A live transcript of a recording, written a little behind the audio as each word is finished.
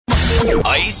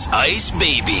Ice, ice,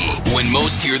 baby. When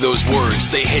most hear those words,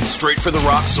 they head straight for the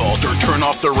rock salt or turn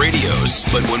off their radios.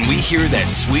 But when we hear that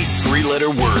sweet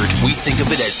three-letter word, we think of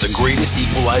it as the greatest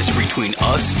equalizer between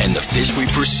us and the fish we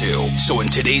pursue. So in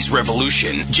today's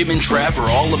revolution, Jim and Trav are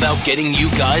all about getting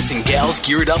you guys and gals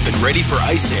geared up and ready for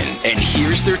icing. And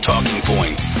here's their talking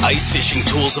points. Ice fishing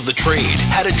tools of the trade,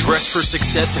 how to dress for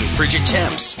success in frigid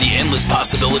temps, the endless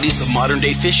possibilities of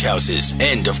modern-day fish houses,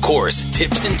 and, of course,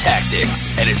 tips and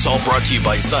tactics. And it's all brought to you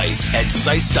by Zeiss at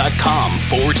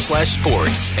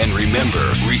Zeiss.com/sports. And remember,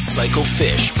 recycle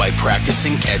fish by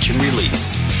practicing catch and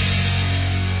release.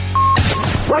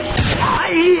 But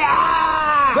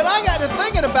I got to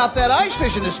thinking about that ice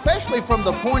fishing, especially from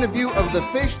the point of view of the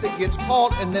fish that gets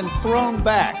caught and then thrown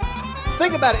back.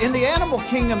 Think about it. In the animal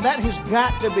kingdom, that has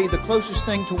got to be the closest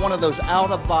thing to one of those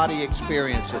out-of-body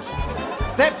experiences.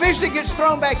 That fish that gets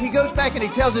thrown back, he goes back and he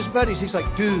tells his buddies, he's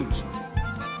like, dudes,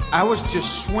 I was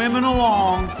just swimming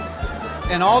along,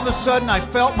 and all of a sudden I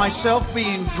felt myself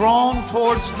being drawn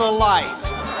towards the light.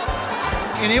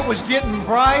 And it was getting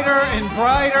brighter and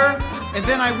brighter, and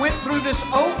then I went through this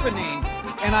opening,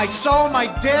 and I saw my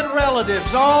dead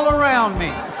relatives all around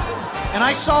me. And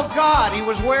I saw God. He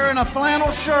was wearing a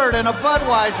flannel shirt and a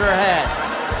Budweiser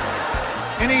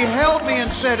hat. And he held me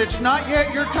and said, it's not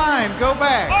yet your time. Go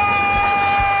back.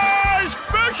 Ice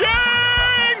fishing!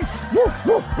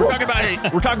 We're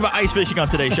talking about ice fishing on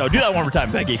today's show. Do that one more time,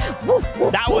 Peggy.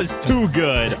 That was too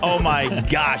good. Oh my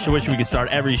gosh! I wish we could start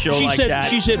every show that.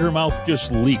 She said her mouth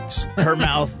just leaks. Her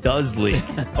mouth does leak.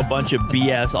 A bunch of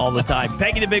BS all the time.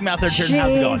 Peggy the Big Mouth, how's it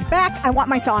going? She's back. I want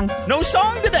my song. No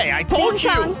song today. I told Theme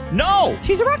you. song. No.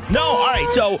 She's a rock star. No. All right.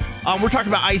 So we're talking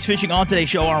about ice fishing on today's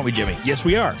show, aren't we, Jimmy? Yes,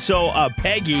 we are. So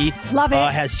Peggy Love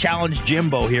it. Has challenged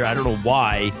Jimbo here. I don't know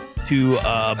why. To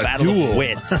battle of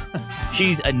wits.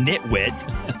 She's a nitwit.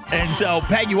 And so,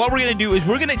 Peggy, what we're going to do is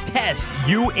we're going to test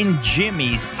you and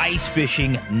Jimmy's ice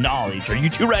fishing knowledge. Are you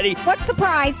two ready? What's the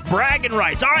prize? Bragging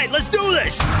rights. All right, let's do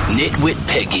this. Nitwit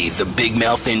Peggy, the Big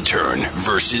Mouth intern,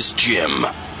 versus Jim.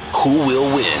 Who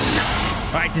will win?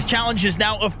 All right, this challenge is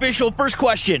now official. First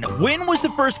question. When was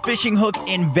the first fishing hook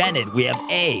invented? We have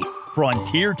A,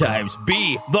 frontier times,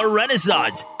 B, the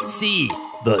Renaissance, C,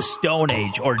 the Stone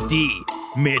Age, or D,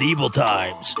 medieval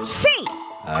times. C.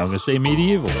 I'm going to say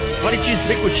medieval. Why didn't you just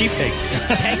pick what she picked?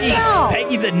 Peggy, No.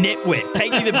 Peggy the nitwit.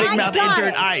 Peggy the Big Mouth got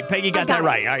intern. it. All right, Peggy got got that it.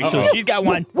 right. All right, so she's got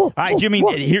one. All right, Jimmy,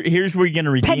 here's where you're going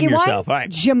to redeem Peggy yourself. 1, All right.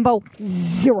 Jimbo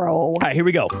 0. All right, here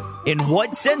we go. In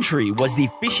what century was the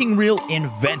fishing reel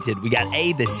invented? We got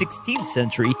A, the 16th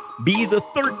century, B, the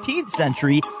 13th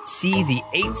century, C, the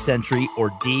 8th century,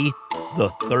 or D, the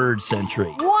 3rd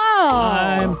century. Whoa.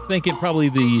 I'm thinking probably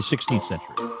the 16th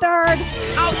century. 3rd.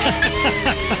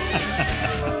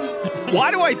 Why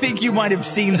do I think you might have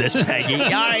seen this, Peggy? All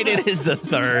right, it is the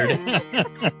 3rd.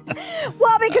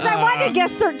 Well, because I wanted to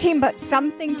guess 13, but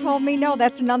something told me no,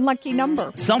 that's an unlucky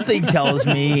number. Something tells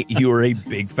me you're a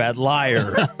big fat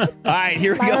liar. All right,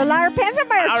 here we Liar, go. liar, pants on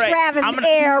fire, All right, Travis I'm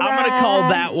Aaron. going to call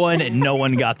that one, and no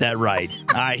one got that right.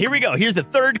 All right, here we go. Here's the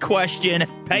 3rd question.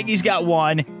 Peggy's got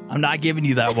one. I'm not giving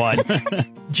you that one.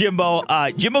 Jimbo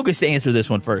gets to answer this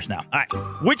one first now. All right.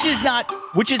 Which is not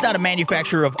a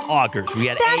manufacturer of augers? We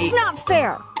got That's not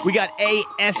fair. We got A,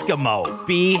 Eskimo,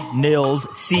 B, Nils,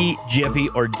 C, Jiffy,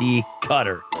 or D,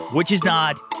 Cutter. Which is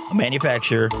not a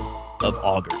manufacturer of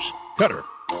augers? Cutter.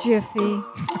 Jiffy.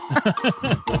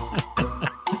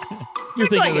 You're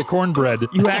thinking of the cornbread.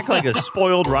 You act like a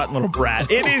spoiled, rotten little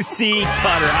brat. It is C,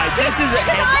 Cutter.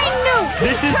 I knew.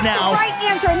 This is took now. the right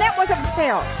answer, and that wasn't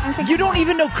fair. You don't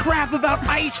even know crap about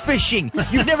ice fishing.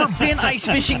 You've never been ice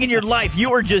fishing in your life.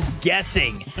 You are just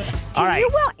guessing. All right. You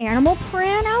will animal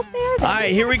print out there? All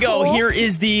right, here we go. Cool. Here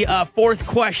is the 4th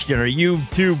question. Are you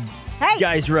two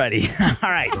guys ready? All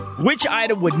right. Which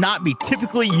item would not be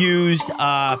typically used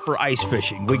for ice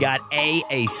fishing? We got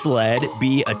A sled,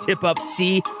 B, a tip-up,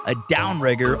 C, a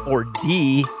downrigger, or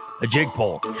D, a jig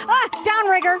pole.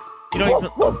 Downrigger. You don't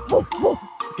even...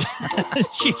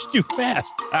 She's too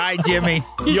fast. All right, Jimmy.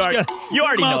 You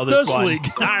already know this one.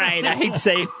 All right, I hate to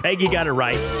say it. Peggy got it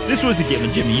right. This was a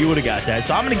given, Jimmy. You would have got that,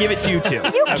 so I'm going to give it to you, too.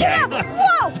 You can't.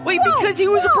 Whoa. Wait, because he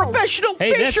was a professional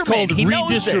fisherman. That's called he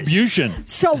redistribution.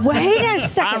 So wait a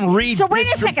second. I'm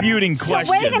redistributing questions.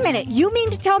 So wait a minute. You mean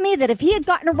to tell me that if he had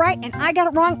gotten it right and I got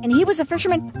it wrong and he was a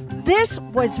fisherman, this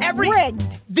was rigged?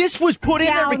 This was put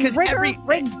in there because rigged.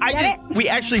 we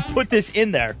actually put this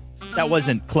in there. That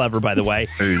wasn't clever, by the way.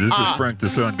 Hey, this is Frank the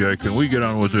Sun Guy. Can we get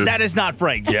on with this? That is not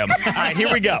Frank, Jim. All right, here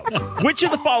we go. Which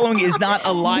of the following is not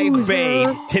a live bait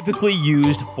typically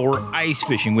used for ice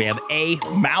fishing? We have A,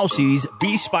 mousies,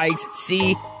 B, spikes,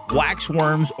 C, wax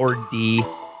worms, or D,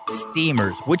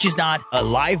 steamers, which is not a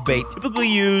live bait typically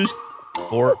used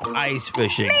for ice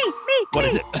fishing. What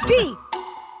is it? D.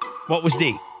 What was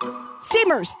D?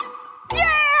 Steamers. Yeah,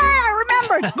 I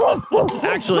remembered.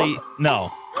 Actually,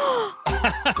 no.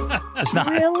 It's not.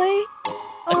 Really?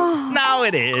 Oh. No,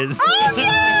 it is. Oh,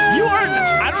 yeah! You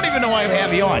are. I don't even know why I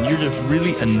have you on. You're just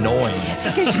really annoying.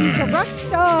 Because she's a rock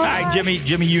star. All right,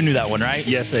 Jimmy, you knew that one, right?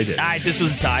 Yes, I did. All right, this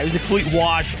was a tie. It was a complete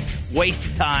wash, waste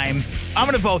of time. I'm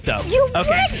going to vote, though. You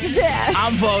rigged this.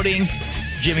 I'm voting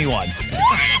Jimmy won.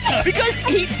 What? Because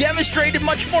he demonstrated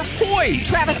much more poise.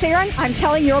 Travis Aaron, I'm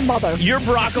telling your mother. You're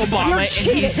Barack Obama, You're and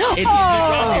cheating. he's Mitt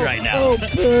Romney right now. Oh,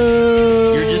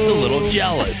 boo. You're just a little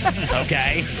jealous,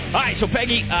 okay? All right, so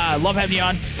Peggy, love having you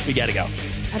on. We got to go.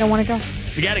 I don't want to go.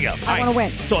 We got to go. I want to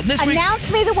win. So this week,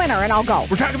 announce me the winner, and I'll go.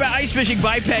 we're talking about ice fishing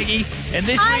by Peggy, and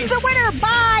this I'm week's the winner.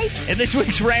 Bye. and this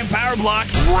week's Ram Power Block.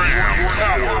 Ram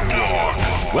Power Block.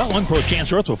 Well, Unpro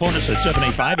Chance Earth will phone us at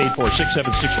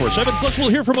 785-846-7647. Plus, we'll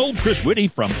hear from old Chris Whitty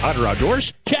from Otter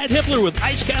Outdoors, Chad Hippler with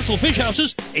Ice Castle Fish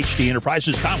Houses, HD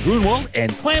Enterprises Tom Grunwald,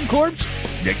 and Clam Corps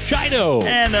Nick Chido.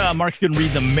 And Mark's going to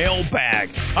read the mailbag.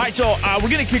 All right, so we're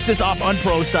going to kick this off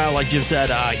Unpro style, like Jim said.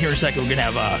 Here in a second, we're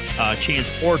going to have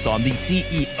Chance Orth on, the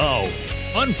CEO.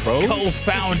 Unpro?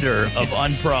 Co-founder of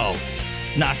Unpro.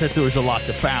 Not that there was a lot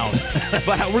to found.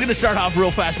 But we're going to start off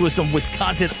real fast with some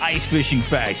Wisconsin ice fishing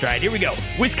facts. All right, here we go.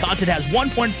 Wisconsin has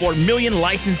 1.4 million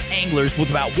licensed anglers, with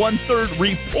about one-third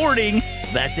reporting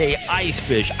that they ice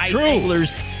fish. Ice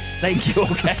anglers, thank you,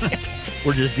 okay?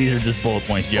 These are just bullet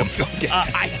points, Jim. Okay.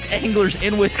 Ice anglers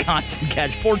in Wisconsin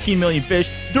catch 14 million fish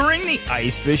during the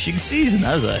ice fishing season.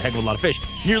 That is a heck of a lot of fish.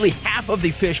 Nearly half of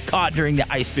the fish caught during the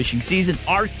ice fishing season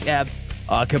are kept,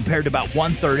 compared to about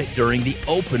one-third during the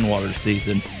open water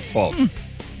season. False.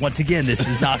 Once again, this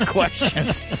is not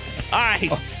questions. All right.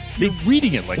 You're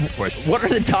reading it like a question. What are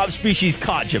the top species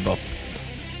caught, Jimbo?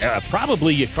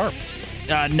 Probably a carp.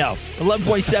 No.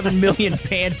 11.7 million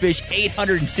panfish,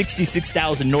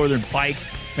 866,000 northern pike.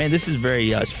 Man, this is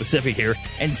very specific here.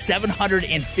 And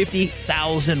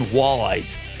 750,000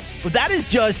 walleyes. But that is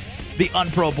just the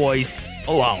Unpro boys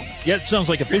alone. Yeah, it sounds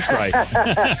like a fish fry.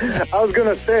 I was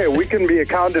going to say, we can be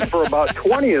accounted for about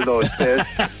 20 of those fish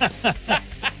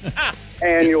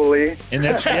annually. And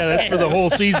that's for the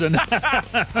whole season.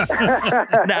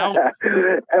 Now,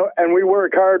 and we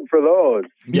work hard for those.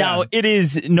 Now, it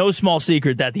is no small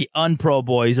secret that the Unpro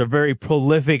boys are very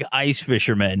prolific ice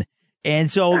fishermen.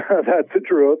 And so that's the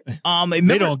truth.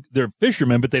 They're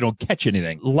fishermen, but they don't catch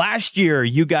anything. Last year,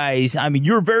 you guys,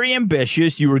 you were very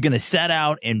ambitious. You were going to set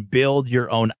out and build your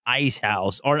own ice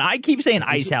house. Or I keep saying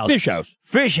ice house. Fish house.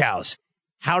 Fish house.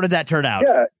 How did that turn out?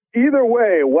 Yeah. Either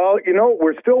way, well,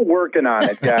 we're still working on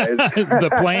it, guys.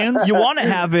 The plans? You want to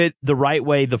have it the right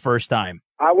way the first time.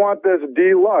 I want this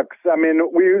deluxe.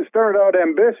 We started out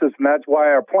ambitious, and that's why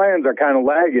our plans are kind of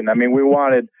lagging. We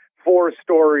wanted 4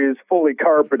 stories, fully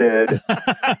carpeted,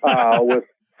 with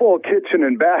full kitchen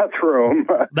and bathroom.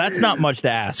 That's not much to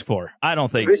ask for. I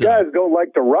don't think so. You guys don't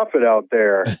like to rough it out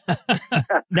there.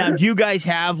 Now, do you guys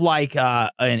have like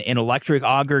an electric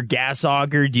auger, gas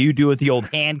auger? Do you do it the old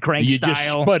hand crank style? You just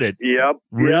spud it. Yep.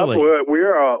 Really? Yep.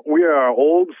 We are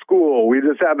old school. We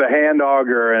just have a hand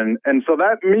auger, and so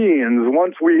that means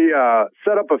once we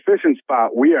set up a fishing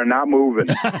spot, we are not moving.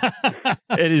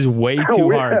 It is way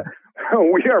too hard.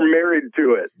 We are married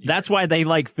to it. That's why they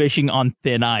like fishing on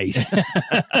thin ice. Yeah,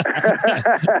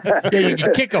 you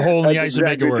can kick a hole in the ice and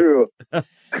make it work. True.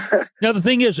 Now, the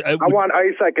thing is... I want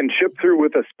ice I can chip through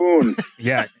with a spoon.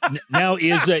 Yeah. Now,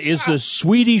 is the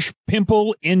Swedish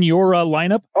pimple in your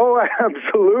lineup? Oh,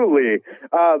 absolutely.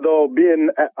 Though being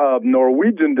of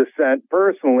Norwegian descent,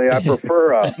 personally, I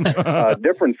prefer a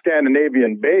different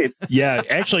Scandinavian bait. Yeah,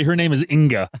 actually, her name is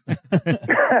Inga.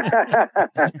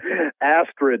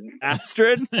 Astrid.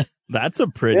 Astrid? That's a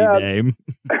pretty name.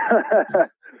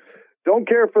 Don't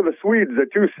care for the Swedes. They're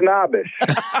too snobbish.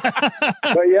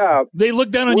 But yeah. They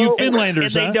look down on you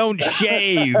Finlanders, and they don't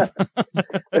shave.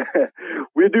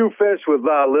 We do fish with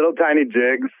little tiny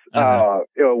jigs,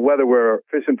 whether we're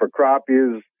fishing for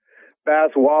crappies,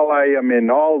 bass, walleye,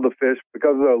 all the fish,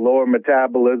 because of their lower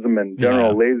metabolism and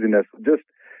general laziness, just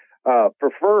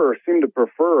seem to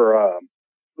prefer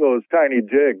those tiny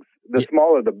jigs. The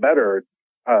smaller, the better,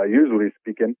 usually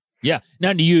speaking. Yeah.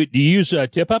 Now, do you use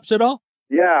tip-ups at all?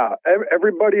 Yeah.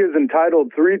 Everybody is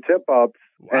entitled 3 tip-ups,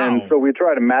 and so we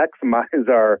try to maximize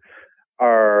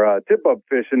our tip-up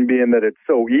fishing, being that it's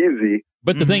so easy.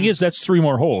 But the thing is, that's 3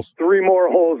 more holes. 3 more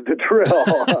holes to drill.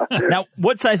 Now,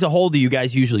 what size of hole do you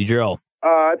guys usually drill?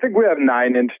 I think we have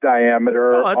 9-inch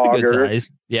diameter. Oh, that's auger. a good size.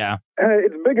 Yeah.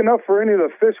 It's big enough for any of the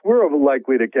fish we're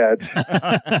likely to catch.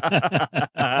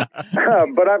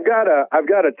 But I've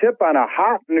got a tip on a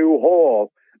hot new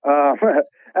hole.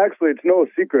 Actually, it's no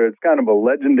secret. It's kind of a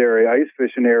legendary ice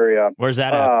fishing area. Where's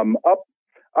that at? Up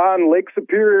on Lake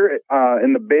Superior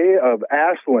in the Bay of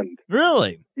Ashland.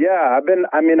 Really? Yeah, I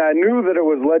knew that it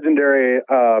was legendary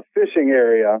fishing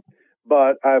area,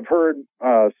 but I've heard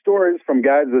stories from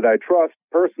guys that I trust,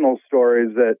 personal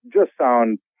stories that just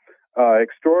sound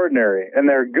extraordinary. And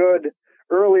they're good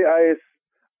early ice,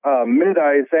 mid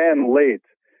ice, and late.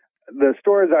 The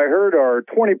stories I heard are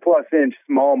 20-plus inch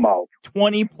smallmouth.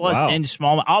 20-plus inch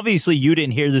smallmouth. Obviously, you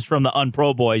didn't hear this from the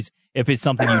Unpro Boys if it's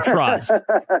something you trust,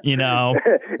 you know.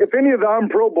 If any of the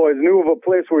Unpro Boys knew of a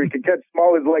place where you could catch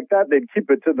smallies like that, they'd keep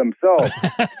it to themselves.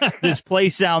 This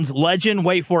place sounds legend.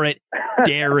 Wait for it.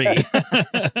 Dairy.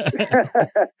 But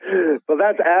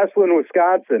that's Ashland,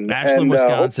 Wisconsin.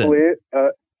 Wisconsin. Hopefully,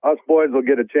 us boys will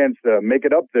get a chance to make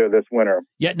it up there this winter.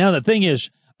 Yeah, now the thing is,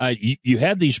 you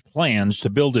had these plans to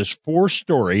build this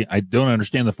 4-story, I don't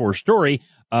understand the 4-story,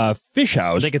 fish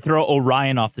house. They could throw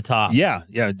Orion off the top. Yeah,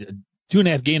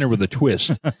 2.5 gainer with a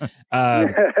twist.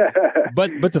 But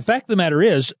the fact of the matter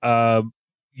is,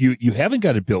 you haven't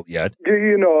got it built yet.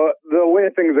 You know, the way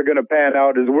things are going to pan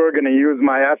out is we're going to use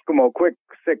my Eskimo Quick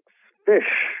Fish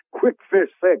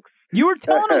 6. You were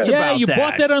telling us about that. Yeah, you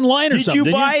bought that online or something. Did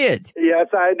you buy it? Yes,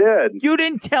 I did. You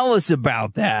didn't tell us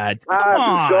about that. Come on.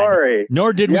 I'm sorry.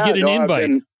 Nor did we get an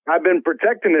invite. I've been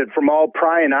protecting it from all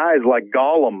prying eyes like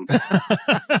Gollum.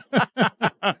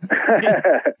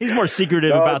 He's more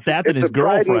secretive about that than his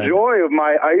girlfriend. It's the pride and joy of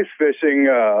my ice fishing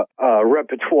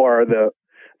repertoire, the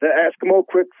Eskimo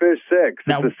Quick Fish 6.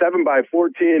 Now, it's a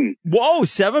 7x14. Whoa,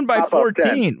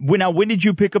 7x14. Now, when did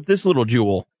you pick up this little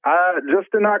jewel? Just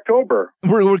in October.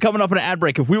 We're coming up on an ad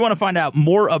break. If we want to find out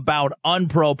more about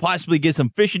Unpro, possibly get some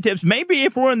fishing tips, maybe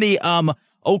if we're in the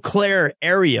Eau Claire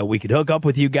area, we could hook up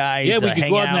with you guys. Yeah, we could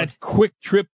go on that quick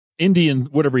trip Indian,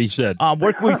 whatever he said.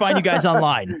 Where can we find you guys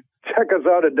online? Check us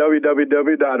out at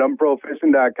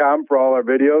www.unprofishing.com for all our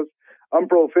videos.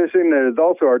 Unpro Fishing is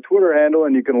also our Twitter handle,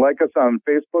 and you can like us on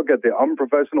Facebook at the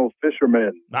Unprofessional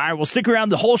Fisherman. All right, well, stick around.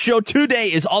 The whole show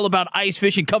today is all about ice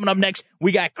fishing. Coming up next,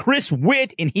 we got Chris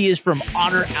Witt, and he is from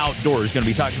Otter Outdoors. Going to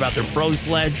be talking about their pro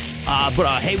sleds.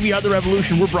 Hey, we are The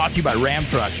Revolution. We're brought to you by Ram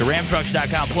Trucks. So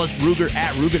RamTrucks.com plus Ruger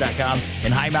at Ruger.com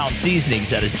and High Mountain Seasonings.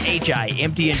 That is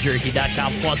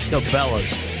HIMTNJerky.com plus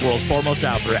Cabela's. World's foremost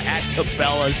outfitter at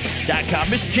Cabela's.com.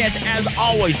 Mr. Chance, as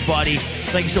always, buddy,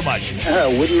 thank you so much.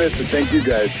 Wouldn't miss it. Thank you,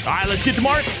 guys. All right, let's get to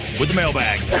Mark with the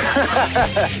mailbag.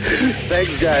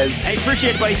 Thanks, guys. Hey,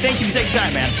 appreciate it, buddy. Thank you for taking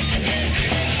time, man.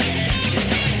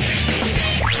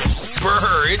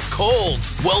 Brr, it's cold.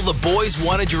 Well, the boys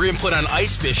wanted your input on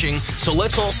ice fishing, so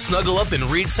let's all snuggle up and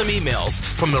read some emails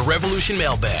from the Revolution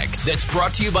Mailbag. That's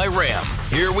brought to you by Ram.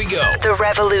 Here we go. The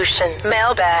Revolution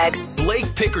Mailbag. Blake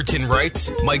Pickerton writes,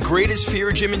 my greatest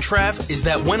fear, Jim and Trav, is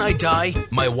that when I die,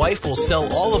 my wife will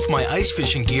sell all of my ice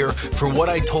fishing gear for what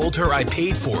I told her I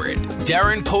paid for it.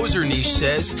 Darren Poserniche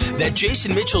says that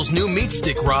Jason Mitchell's new meat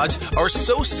stick rods are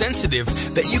so sensitive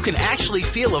that you can actually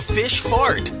feel a fish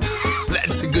fart.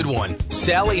 That's a good one.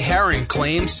 Sally Harron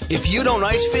claims, if you don't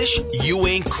ice fish, you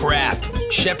ain't crap.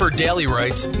 Shepard Daly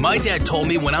writes, my dad told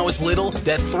me when I was little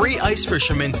that 3 ice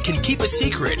fishermen can keep a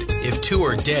secret if 2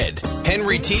 are dead.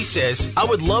 Henry T says, I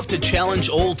would love to challenge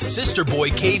old sister boy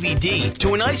KVD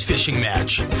to an ice fishing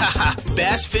match. Haha,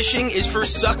 bass fishing is for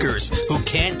suckers who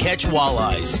can't catch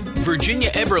walleyes.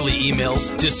 Virginia Eberly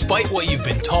emails, despite what you've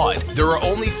been taught, there are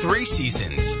only 3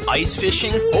 seasons: ice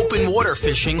fishing, open water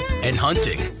fishing, and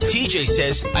hunting. TJ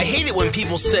says, I hate it when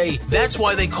people say that's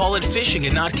why they call it fishing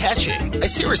and not catching. I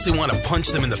seriously want to punch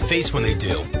them in the face when they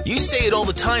do. You say it all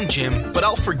the time, Jim, but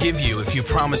I'll forgive you if you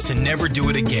promise to never do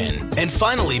it again. And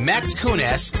finally, Max Kuhn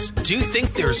asks, do you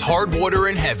think there's hard water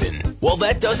in heaven? Well,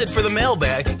 that does it for the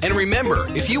mailbag. And remember,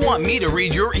 if you want me to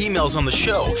read your emails on the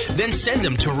show, then send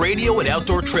them to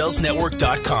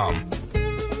radio@OutdoorTrailsNetwork.com.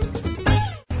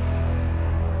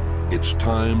 It's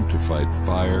time to fight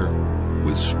fire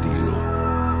with steel.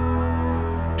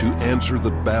 To answer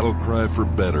the battle cry for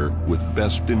better with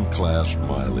best-in-class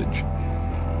mileage.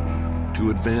 To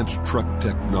advance truck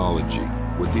technology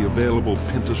with the available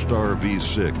Pentastar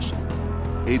V6,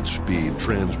 8-speed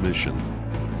transmission,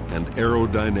 and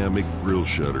aerodynamic grille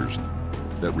shutters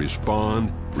that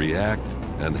respond, react,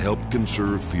 and help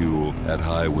conserve fuel at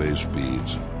highway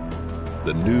speeds.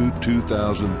 The new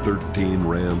 2013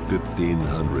 Ram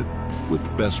 1500 with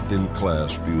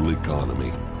best-in-class fuel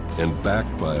economy and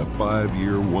backed by a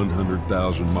 5-year,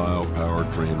 100,000-mile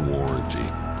powertrain warranty.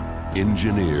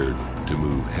 engineered to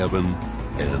move heaven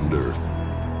and earth.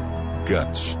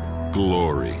 Guts,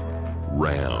 glory,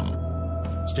 Ram.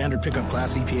 Standard pickup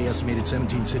class, EPA estimated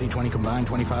 17 city, 20 combined,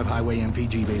 25 highway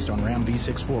MPG based on Ram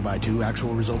V6 4x2.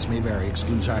 Actual results may vary.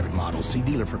 Excludes hybrid models. See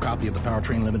dealer for copy of the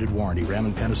powertrain limited warranty. Ram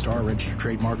and Pentastar, registered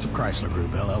trademarks of Chrysler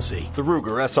Group, LLC. The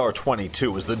Ruger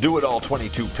SR22 is the do-it-all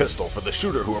 22 pistol for the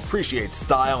shooter who appreciates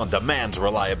style and demands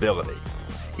reliability.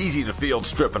 Easy to field,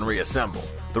 strip, and reassemble.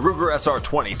 The Ruger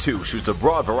SR22 shoots a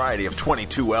broad variety of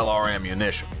 22 LR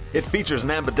ammunition. It features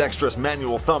an ambidextrous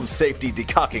manual thumb safety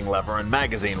decocking lever and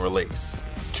magazine release.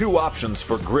 2 options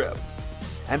for grip,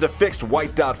 and a fixed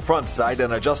white dot front sight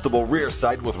and adjustable rear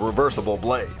sight with reversible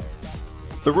blade.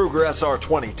 The Ruger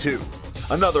SR22,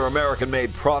 another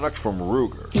American-made product from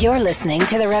Ruger. You're listening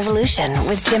to The Revolution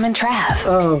with Jim and Trav.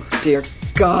 Oh, dear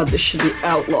God, this should be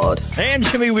outlawed. And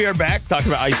Jimmy, we are back talking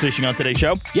about ice fishing on today's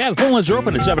show. Yeah, the phone lines are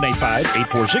open at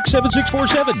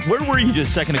 785-846-7647. Where were you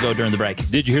just a second ago during the break?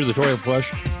 Did you hear the toilet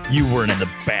flush? You weren't in the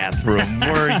bathroom,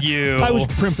 were you? I was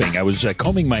primping. I was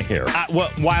combing my hair.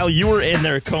 While you were in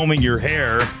there combing your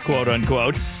hair, quote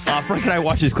unquote, Frank and I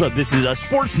watched this clip. This is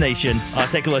Sports Nation.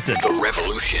 Take a listen. The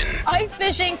Revolution. Ice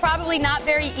fishing, probably not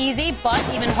very easy, but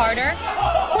even harder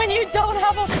when you don't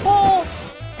have a pole.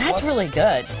 That's really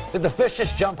good. Did the fish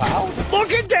just jump out?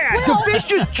 Look at that! Well, the fish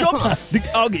just jumped.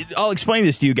 I'll explain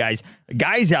this to you guys.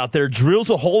 Guys out there drills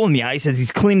a hole in the ice as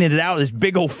he's cleaning it out. This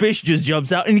big old fish just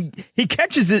jumps out, and he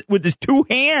catches it with his 2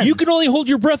 hands. You can only hold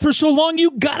your breath for so long.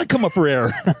 You got to come up for air.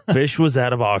 Fish was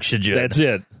out of oxygen. That's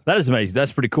it. That is amazing.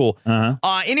 That's pretty cool.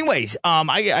 Anyways,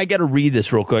 I got to read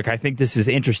this real quick. I think this is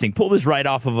interesting. Pull this right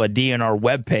off of a DNR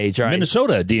webpage. All right.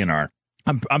 Minnesota DNR.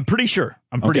 I'm pretty sure.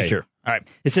 I'm pretty sure. All right.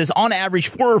 It says, on average,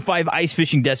 4 or 5 ice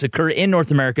fishing deaths occur in North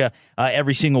America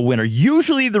every single winter,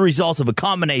 usually the results of a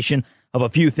combination of a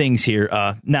few things here.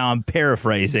 Now, I'm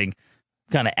paraphrasing,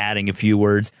 kind of adding a few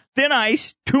words. Thin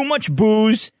ice, too much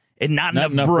booze, and not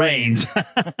enough brains.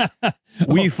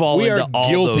 We are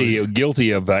all those.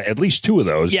 Guilty of at least 2 of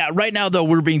those. Yeah, right now, though,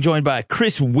 we're being joined by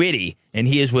Chris Whitty, and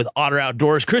he is with Otter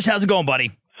Outdoors. Chris, how's it going,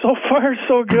 buddy? So far,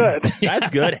 so good. That's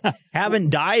good.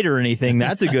 Haven't died or anything.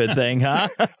 That's a good thing, huh?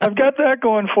 I've got that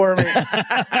going for me.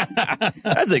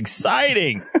 That's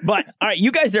exciting. But, all right,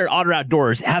 you guys there at Otter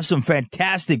Outdoors have some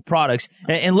fantastic products.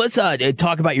 And let's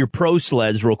talk about your pro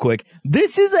sleds real quick.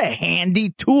 This is a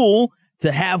handy tool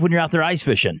to have when you're out there ice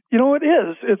fishing. You know, it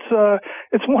is. It's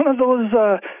one of those,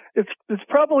 it's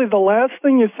probably the last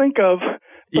thing you think of,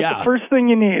 but the first thing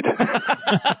you need.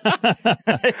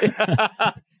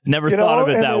 Never thought of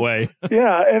it that way.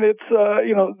 Yeah, and it's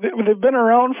they've been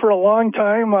around for a long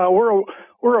time. We're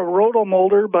a roto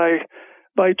molder by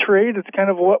trade. It's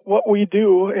kind of what we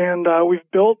do, and we've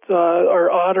built our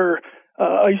Otter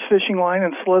ice fishing line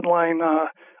and sled line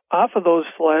off of those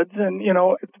sleds. And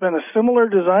it's been a similar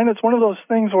design. It's one of those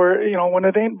things where when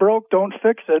it ain't broke, don't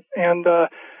fix it. And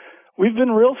we've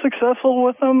been real successful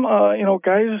with them.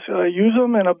 Guys use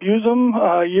them and abuse them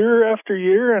year after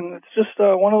year, and it's just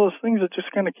one of those things that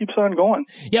just kind of keeps on going.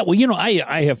 Yeah, well,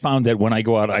 I have found that when I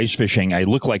go out ice fishing, I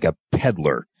look like a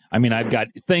peddler. I mean, I've got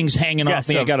things hanging off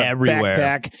me. I got a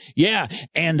backpack. Yeah,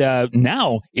 and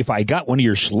now if I got one of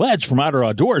your sleds from Outer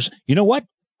Outdoors, you know what?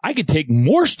 I could take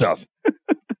more stuff.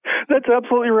 That's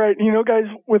absolutely right. Guys,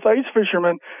 with ice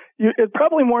fishermen, it's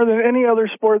probably more than any other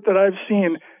sport that I've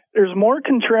seen. There's more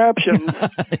contraptions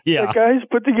that guys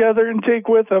put together and take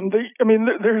with them.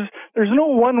 There's no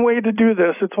one way to do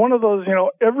this. It's one of those,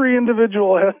 every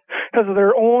individual has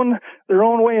their own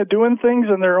way of doing things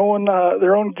and their own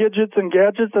gadgets and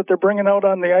gadgets that they're bringing out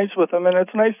on the ice with them. And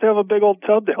it's nice to have a big old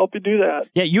tub to help you do that.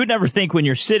 Yeah, you would never think when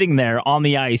you're sitting there on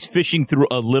the ice fishing through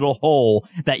a little hole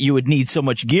that you would need so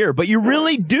much gear, but you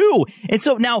really do. And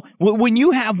so now when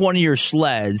you have one of your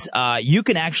sleds, you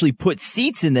can actually put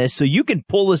seats in this so you can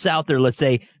pull this out there, let's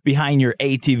say behind your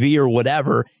ATV or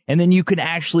whatever, and then you can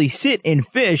actually sit and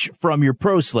fish from your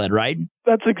pro sled, right?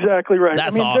 That's exactly right.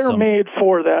 That's awesome. They're made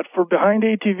for that, for behind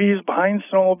ATVs, behind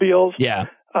snowmobiles,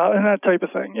 and that type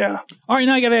of thing. Yeah. All right,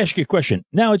 now I got to ask you a question.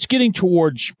 Now it's getting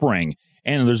towards spring,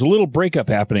 and there's a little breakup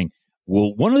happening.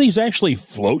 Will one of these actually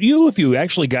float you if you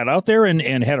actually got out there and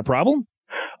had a problem?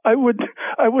 I would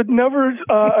never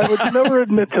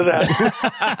admit to that.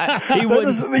 You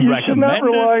should not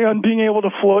rely on being able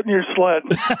to float in your sled.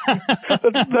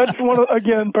 That's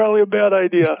probably a bad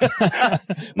idea.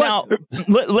 Now,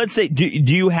 let's say,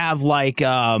 do you have like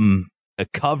a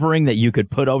covering that you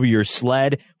could put over your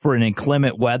sled for an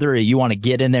inclement weather? You want to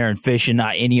get in there and fish and get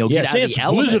out of the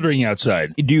elements. Blizzarding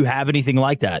outside. Do you have anything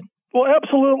like that? Well,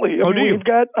 absolutely. We've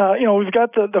got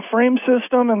the frame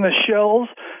system and the shells.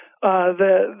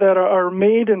 that are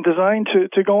made and designed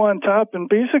to go on top and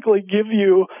basically give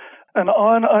you an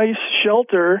on-ice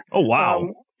shelter. Oh,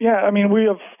 wow. Yeah, I mean, we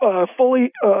have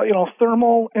fully,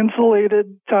 thermal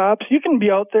insulated tops. You can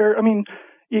be out there. I mean,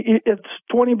 it's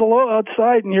 20 below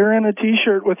outside, and you're in a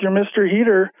T-shirt with your Mr.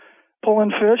 Heater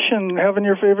pulling fish and having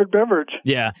your favorite beverage.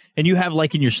 Yeah, and you have,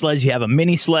 like, in your sleds, you have a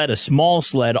mini sled, a small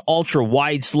sled,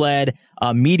 ultra-wide sled,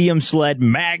 a medium sled,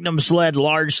 magnum sled,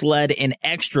 large sled, and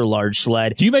extra large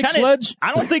sled. Do you make sleds?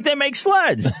 I don't think they make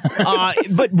sleds.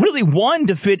 But really one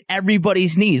to fit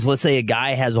everybody's needs. Let's say a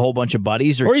guy has a whole bunch of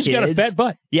buddies or he's kids. got a fat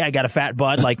butt. Yeah, I got a fat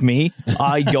butt like me.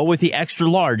 Go with the extra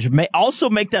large. Also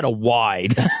make that a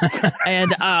wide.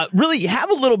 And really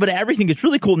have a little bit of everything. It's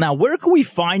really cool. Now, where can we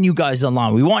find you guys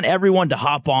online? We want everyone to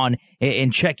hop on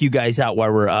and check you guys out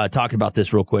while we're talking about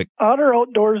this real quick.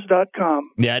 OtterOutdoors.com.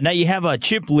 Yeah, now you have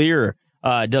Chip Lear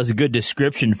does a good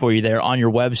description for you there on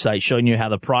your website showing you how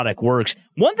the product works.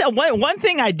 One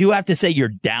thing I do have to say your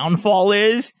downfall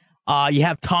is you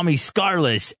have Tommy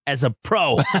Scarless as a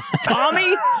pro.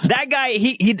 Tommy, that guy,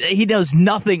 he does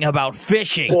nothing about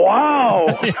fishing.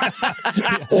 Wow.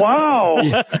 Wow.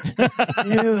 He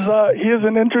is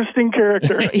an interesting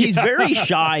character. He's very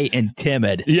shy and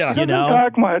timid. Yeah. He doesn't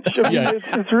talk much. I mean,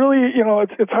 it's really,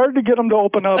 it's hard to get him to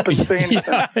open up and say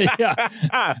anything.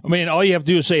 I mean, all you have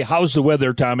to do is say, "How's the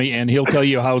weather, Tommy?" and he'll tell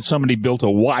you how somebody built a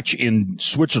watch in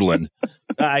Switzerland.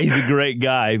 He's a great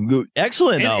guy.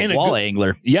 Excellent walleye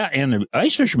angler. Yeah, and an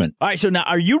ice fisherman. All right, so now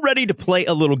are you ready to play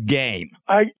a little game?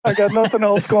 I got nothing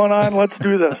else going on. Let's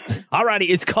do this. All righty,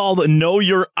 it's called Know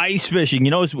Your Ice Fishing.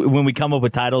 You notice when we come up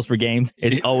with titles for games,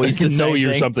 it's always the same Know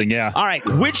Your thing. something, yeah. All right,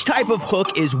 which type of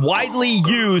hook is widely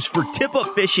used for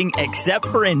tip-up fishing except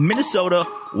for in Minnesota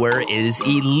where it is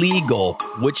illegal?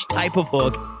 Which type of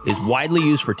hook is widely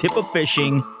used for tip-up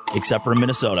fishing except for in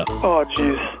Minnesota? Oh,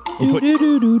 jeez.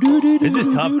 This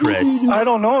is tough, Chris. I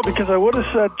don't know because I would have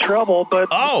said treble, but...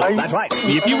 That's right.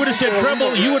 If you would have said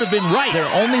treble, you would have been right. They're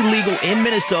only legal in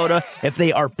Minnesota if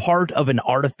they are part of an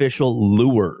artificial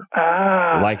lure.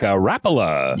 Like a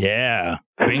Rapala. Yeah.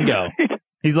 Bingo.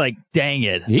 He's like, dang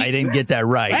it, I didn't get that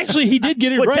right. Actually, he did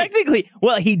get it well, right. Technically,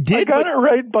 he did. I got it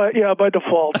right by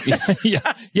default.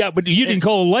 yeah, but you didn't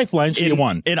call a lifeline, so you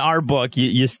won. In our book,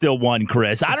 you still won,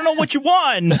 Chris. I don't know what you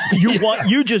won.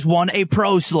 You just won a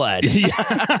pro sled.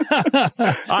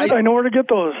 I know where to get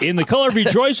those. In the color of your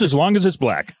choice, as long as it's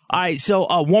black. All right, so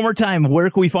one more time, where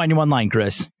can we find you online,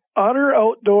 Chris?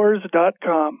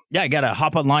 OtterOutdoors.com. Yeah, I got to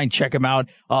hop online, check them out.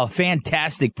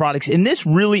 Fantastic products. And this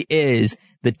really is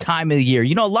the time of the year.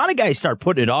 A lot of guys start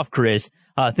putting it off, Chris,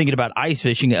 thinking about ice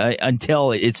fishing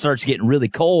until it starts getting really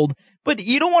cold. But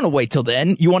you don't want to wait till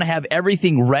then. You want to have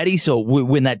everything ready so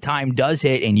when that time does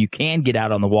hit and you can get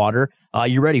out on the water,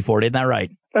 you're ready for it. Isn't that right?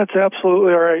 That's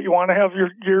absolutely all right. You want to have your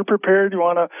gear prepared. You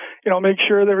want to, make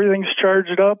sure that everything's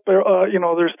charged up. There's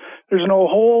no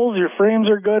holes. Your frames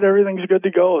are good. Everything's good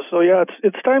to go. So yeah,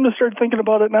 it's time to start thinking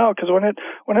about it now because when it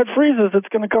freezes, it's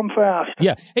going to come fast.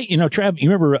 Yeah. Hey, Trav, you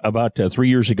remember about 3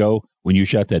 years ago when you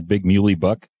shot that big muley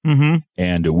buck? Mm-hmm.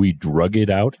 And we drug it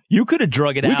out. You could have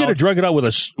drug it out. We could have drug it out with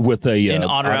an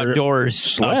Otter Outdoors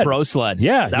sled. Pro sled.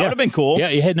 Yeah, that would have been cool. Yeah,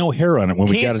 it had no hair on it when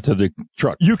we got it to the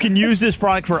truck. You can use this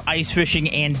product for ice fishing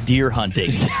and deer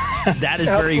hunting. That is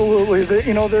absolutely.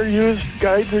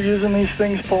 Guides are using these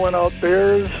things pulling out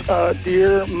bears,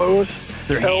 deer, moose.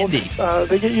 They're handy.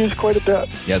 They get used quite a bit.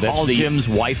 Yeah, that's all Jim's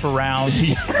wife around.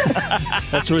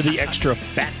 That's where the extra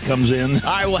fat comes in. All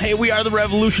right, well, hey, we are The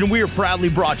Revolution. We are proudly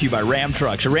brought to you by Ram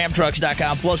Trucks at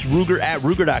ramtrucks.com, plus Ruger at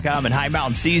Ruger.com, and High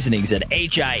Mountain Seasonings at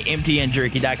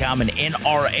HIMTNJerky.com, and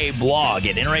NRA Blog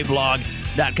at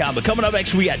NRAblog.com. But coming up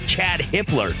next, we got Chad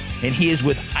Hippler, and he is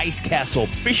with Ice Castle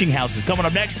Fishing Houses. Coming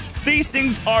up next, these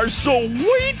things are so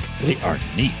sweet. They are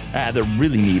neat. They're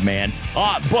really neat, man.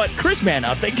 But Chris, man,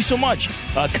 thank you so much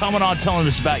coming on, telling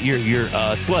us about your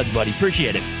sleds, buddy.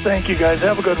 Appreciate it. Thank you, guys.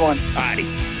 Have a good one. All righty.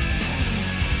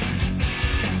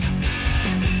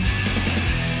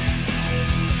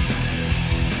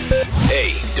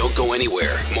 Hey, don't go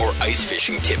anywhere. More ice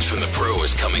fishing tips from the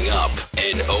pros coming up.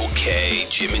 And okay,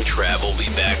 Jim and Trav will be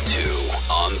back too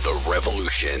on The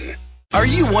Revolution. Are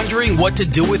you wondering what to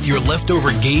do with your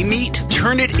leftover game meat?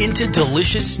 Turn it into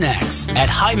delicious snacks. At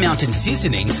High Mountain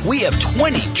Seasonings, we have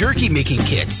 20 jerky making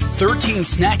kits, 13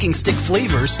 snacking stick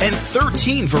flavors, and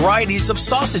 13 varieties of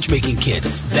sausage making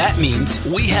kits. That means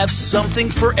we have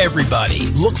something for everybody.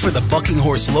 Look for the Bucking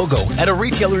Horse logo at a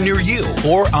retailer near you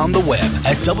or on the web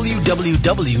at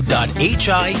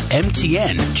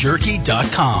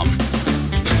www.himtnjerky.com.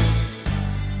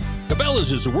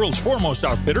 Cabela's is the world's foremost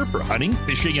outfitter for hunting,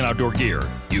 fishing, and outdoor gear.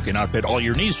 You can outfit all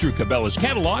your needs through Cabela's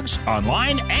catalogs,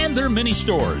 online, and their mini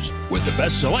stores. With the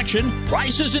best selection,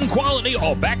 prices, and quality,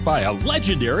 all backed by a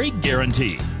legendary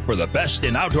guarantee. For the best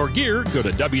in outdoor gear, go to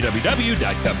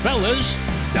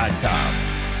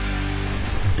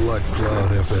www.cabela's.com. Black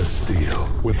Cloud FS Steel.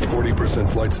 With 40%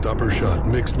 flight stopper shot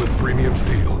mixed with premium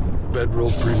steel,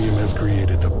 Federal Premium has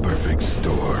created the perfect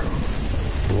storm.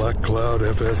 Black Cloud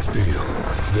FS Steel.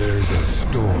 There's a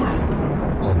storm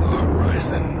on the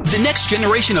horizon. The next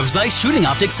generation of Zeiss shooting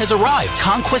optics has arrived.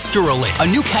 Conquest Duralit,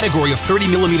 a new category of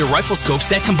 30mm rifle scopes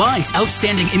that combines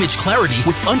outstanding image clarity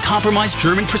with uncompromised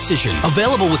German precision.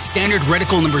 Available with standard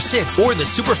reticle number 6 or the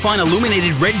superfine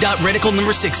illuminated red dot reticle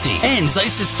number 60. And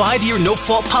Zeiss's 5-year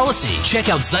no-fault policy. Check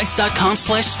out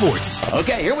Zeiss.com/sports.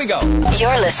 Okay, here we go.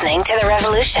 You're listening to The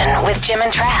Revolution with Jim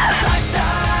and Trav.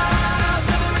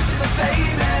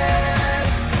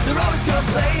 They're always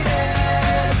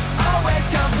complaining, always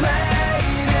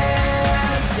complaining.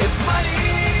 If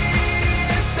money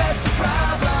is such a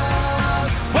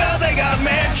problem, well, they got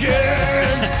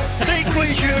mansions. Think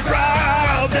we should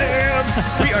rob them.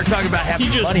 We are talking about having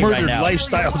He just money murdered right now.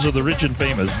 lifestyles of the rich and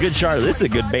famous. Good, Charlotte. This is a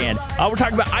good band. We're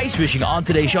talking about ice fishing on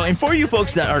today's show. And for you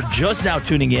folks that are just now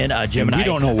tuning in, Jim and I,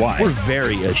 don't know why. We're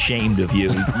very ashamed of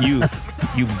you.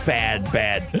 You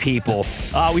bad people.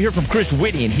 We hear from Chris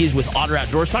Whitney, and he's with Otter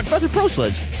Outdoors. Talk about their Pro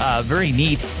Sleds. Very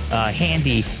neat,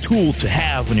 handy tool to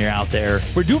have when you're out there.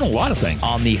 We're doing a lot of things.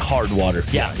 On the hard water.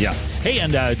 Yeah. Hey,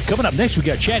 and coming up next, we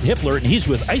got Chad Hippler, and he's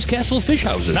with Ice Castle Fish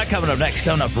Houses. Not coming up next,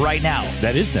 coming up right now.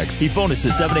 That is next. He phoned us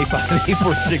at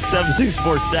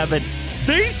 785-846-7647.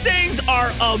 These things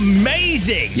are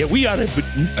amazing. Yeah, we ought to.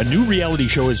 A new reality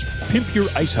show is Pimp Your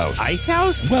Ice House. Ice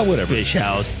House? Well, whatever. Fish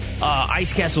House.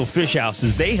 Ice Castle Fish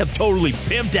Houses. They have totally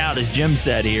pimped out, as Jim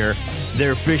said here,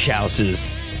 their fish houses.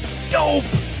 Dope.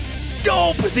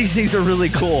 These things are really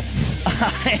cool.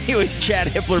 Anyways, Chad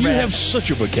Hippler, man. You have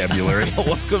such a vocabulary.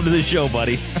 Welcome to the show,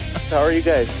 buddy. How are you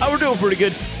guys? We're doing pretty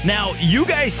good. Now, you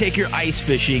guys take your ice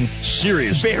fishing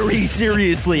very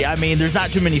seriously. I mean, there's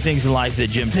not too many things in life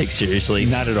that Jim takes seriously.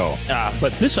 Not at all.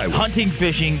 But this I would. Hunting,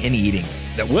 fishing, and eating.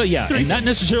 Well, yeah, and not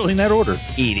necessarily in that order.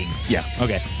 Eating. Yeah.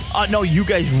 Okay. No, you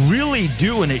guys really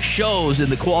do, and it shows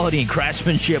in the quality and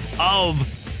craftsmanship of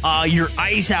your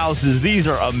ice houses. These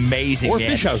are amazing, Or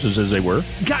man. fish houses, as they were.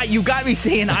 God, you got me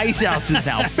saying ice houses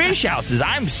now. Fish houses.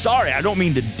 I'm sorry. I don't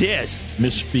mean to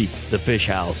misspeak. The fish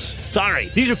house. Sorry.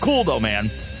 These are cool, though, man.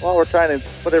 Well, we're trying to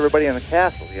put everybody in the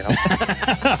castle, you know.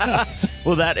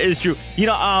 Well, that is true. You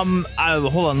know,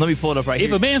 hold on. Let me pull it up right here.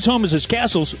 If a man's home is his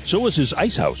castle, so is his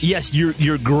ice house. Yes,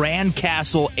 your Grand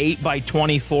Castle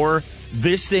 8x24.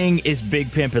 This thing is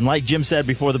big pimpin'. Like Jim said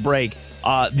before the break,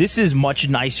 this is much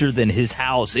nicer than his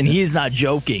house, and he is not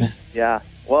joking. Yeah.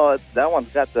 Well, that one's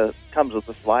comes with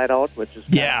the slide out, which is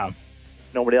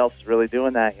nobody else is really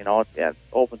doing that, you know. It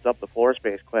opens up the floor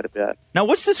space quite a bit. Now,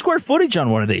 what's the square footage on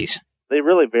one of these? They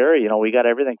really vary. You know, we got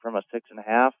everything from a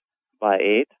 6.5 by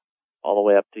 8 all the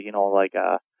way up to, you know, like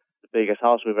the biggest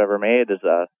house we've ever made is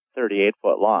a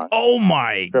 38-foot long. Oh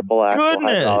my triple axle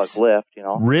goodness! hydraulic lift. You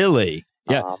know, really?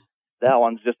 Yeah. That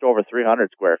one's just over 300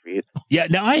 square feet. Yeah.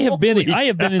 Now I have been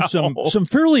in some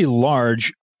fairly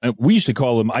large. We used to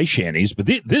call them ice shanties, but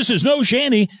this is no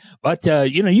shanty. But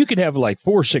you know, you could have like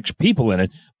 4 or 6 people in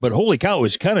it. But holy cow,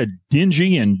 it's kind of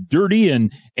dingy and dirty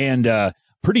and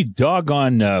pretty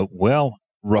doggone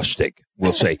rustic.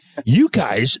 We'll say. You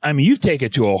guys, I mean, you've taken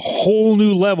it to a whole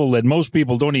new level that most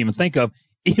people don't even think of,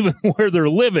 even where they're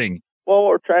living. Well, what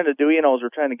we're trying to do, you know, is we're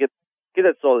trying to get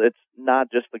it so it's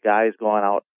not just the guys going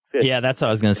out fishing. Yeah, that's what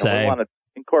I was going to say. We want to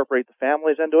incorporate the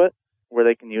families into it where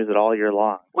they can use it all year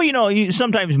long. Well, you know,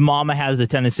 sometimes mama has a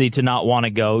tendency to not want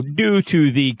to go due to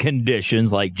the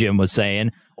conditions, like Jim was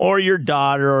saying, or your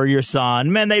daughter or your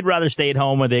son. Man, they'd rather stay at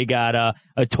home where they got a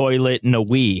toilet and a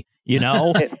Wii. You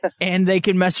know, and they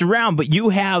can mess around. But you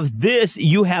have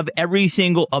every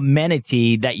single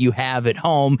amenity that you have at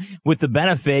home with the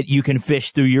benefit you can fish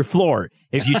through your floor.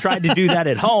 If you tried to do that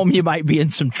at home, you might be in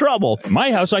some trouble. In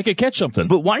my house, I could catch something.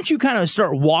 But why don't you kind of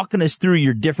start walking us through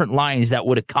your different lines that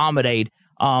would accommodate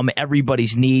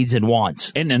everybody's needs and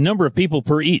wants? And a number of people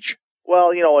per each.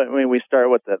 Well, you know, I mean, we start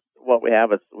with what we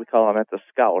have is we call them at the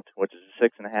Scout, which is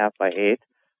 6.5 by 8.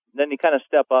 Then you kind of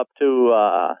step up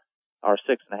to our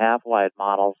 6.5 wide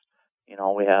models. You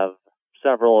know, we have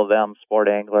several of them, Sport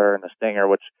Angler and the Stinger,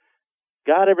 which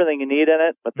got everything you need in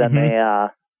it, but then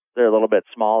they're a little bit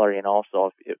smaller, you know,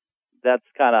 so if that's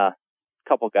kind of a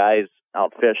couple guys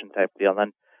out fishing type deal. And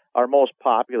then our most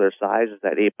popular size is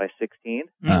that 8x16.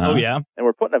 Oh, yeah. And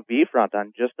we're putting a V front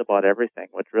on just about everything,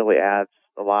 which really adds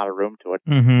a lot of room to it.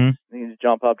 Mm-hmm. You need to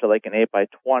jump up to like an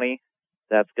 8x20.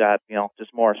 That's got,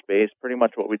 just more space. Pretty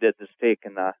much what we did is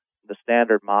taking the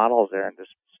standard models there and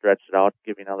just stretched it out,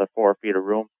 give you another 4 feet of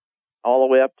room. All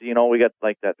the way up to, we got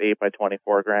like that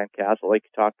 8x24 Grand Castle, like you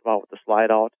talked about with the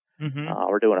slide out. Mm-hmm.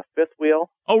 We're doing a fifth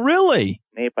wheel. Oh, really?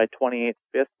 An 8x28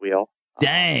 fifth wheel.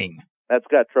 Dang. That's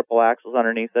got triple axles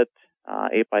underneath it.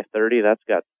 8x30, that's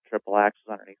got triple axles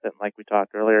underneath it. And like we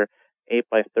talked earlier,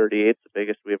 8x38 is the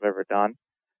biggest we've ever done.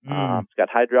 It's got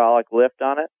hydraulic lift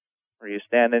on it, where you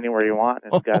stand anywhere you want.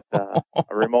 It's got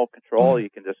a remote control.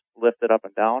 You can just lift it up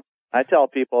and down. I tell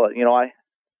people,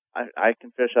 I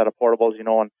can fish out of portables,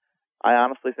 and I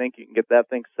honestly think you can get that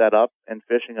thing set up and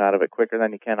fishing out of it quicker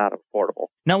than you can out of a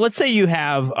portable. Now, let's say you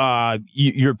have,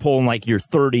 you're pulling like your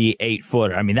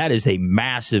 38-footer. I mean, that is a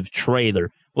massive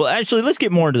trailer. Well, actually, let's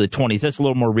get more into the 20s. That's a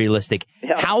little more realistic.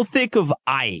 Yeah. How thick of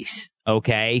ice,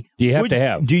 okay? Do you have to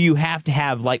have? Do you have to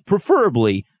have, like,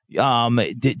 preferably,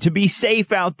 to be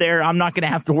safe out there? I'm not going to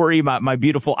have to worry about my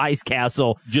beautiful ice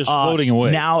castle. Just floating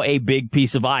away. Now a big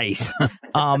piece of ice.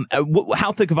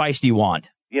 How thick of ice do you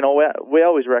want? We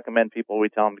always recommend people, we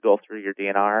tell them to go through your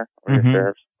DNR or your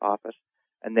sheriff's office,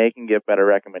 and they can give better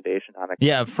recommendation on it.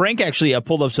 Yeah, Frank actually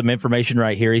pulled up some information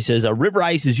right here. He says river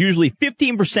ice is usually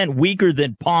 15% weaker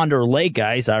than pond or lake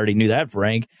ice. I already knew that,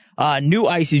 Frank. New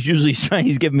ice is usually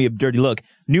he's giving me a dirty look.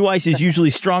 New ice is usually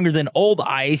stronger than old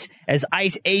ice. As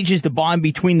ice ages, the bond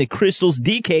between the crystals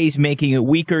decays, making it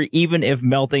weaker even if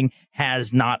melting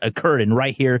has not occurred. And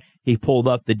right here, he pulled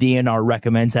up the DNR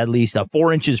recommends at least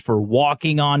 4 inches for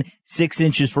walking on, 6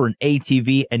 inches for an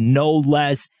ATV, and no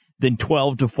less than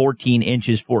 12 to 14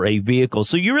 inches for a vehicle.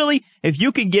 So you really, if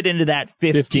you can get into that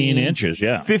 15 inches,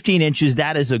 yeah. 15 inches,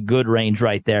 that is a good range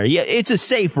right there. Yeah, it's a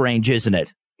safe range, isn't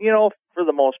it? For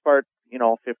the most part,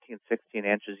 15, 16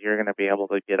 inches, you're going to be able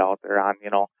to get out there on,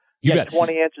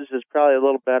 20 inches is probably a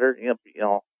little better,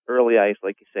 early ice,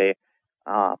 like you say.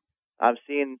 I've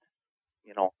seen,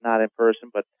 not in person,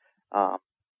 but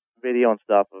video and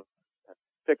stuff of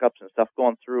pickups and stuff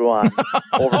going through on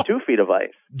over 2 feet of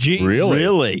ice. Gee,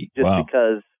 really? Just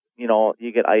because,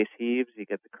 you get ice heaves, you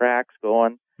get the cracks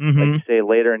going. Mm-hmm. Like you say,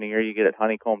 later in the year, you get it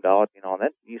honeycombed out, and then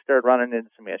you start running into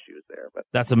some issues there. But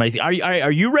that's amazing.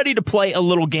 Are you ready to play a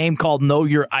little game called Know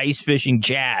Your Ice Fishing,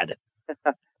 Chad?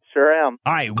 Sure am.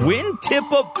 All right. When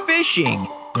tip-up fishing,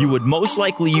 you would most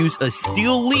likely use a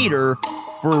steel leader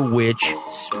for which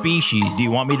species? Do you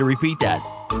want me to repeat that?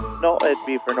 No, it'd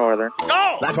be for northern.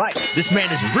 Oh, that's right. This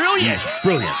man is brilliant. He's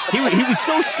brilliant. He was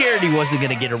so scared he wasn't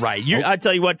going to get it right. I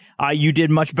tell you what, you did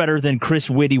much better than Chris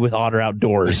Whitty with Otter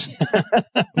Outdoors.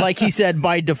 Like he said,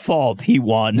 by default, he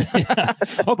won.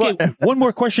 Okay, one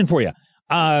more question for you.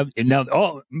 Now,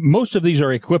 most of these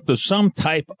are equipped with some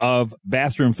type of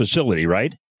bathroom facility,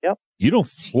 right? Yep. You don't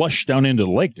flush down into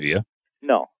the lake, do you?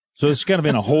 No. So it's kind of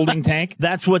in a holding tank?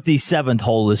 That's what the 7th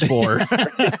hole is for.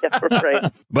 Yeah,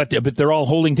 right. But they're all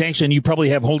holding tanks, and you probably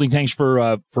have holding tanks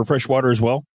for fresh water as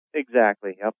well?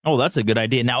 Exactly, yep. Oh, that's a good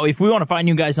idea. Now, if we want to find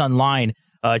you guys online,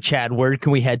 Chad, where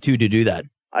can we head to do that?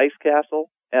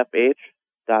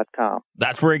 IceCastleFH.com.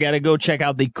 That's where you got to go check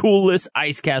out the coolest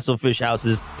Ice Castle fish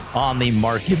houses on the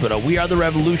market. But we are the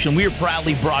Revolution. We are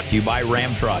proudly brought to you by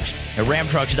Ram Trucks. At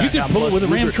RamTrucks.com. You could pull it with a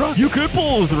Ram truck. You could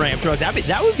pull it with a Ram truck.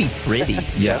 That would be pretty.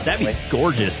 Yeah. That'd be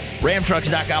gorgeous.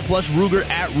 RamTrucks.com plus Ruger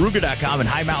at Ruger.com and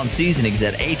High Mountain Seasonings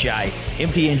at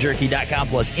HIMTNJerky.com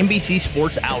plus NBC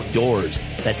Sports Outdoors.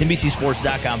 That's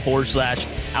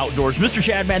NBCSports.com/outdoors. Mr.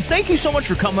 Chad, man, thank you so much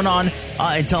for coming on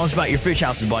and telling us about your fish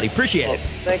houses, buddy. Appreciate it.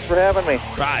 Thanks for having me.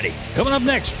 Righty. Coming up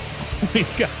next.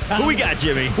 Who we got,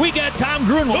 Jimmy? We got Tom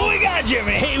Grunwald. Who we got,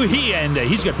 Jimmy? Hey,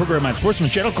 he's got a program on Sportsman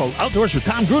Channel called Outdoors with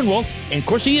Tom Grunwald, and of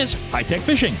course he is high-tech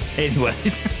fishing.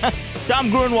 Anyways,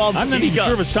 Tom Grunwald. I'm not even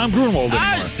sure if it's Tom Grunwald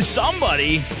anymore.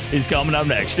 Somebody is coming up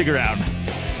next. Stick around.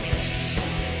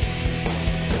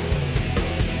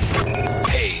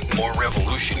 Hey, more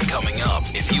Revolution coming up.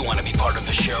 If you want to be part of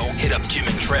the show, hit up Jim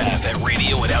and Trav at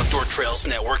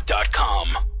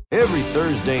radio@OutdoorTrailsNetwork.com. Every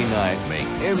Thursday night, make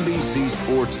NBC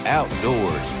Sports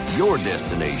Outdoors your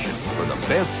destination for the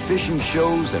best fishing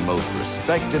shows and most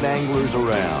respected anglers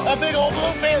around. A big old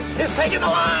bluefin is taking the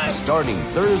line. Starting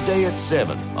Thursday at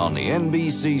 7 on the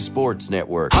NBC Sports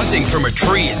Network. Hunting from a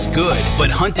tree is good, but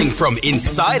hunting from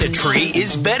inside a tree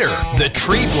is better. The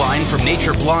Tree Blind from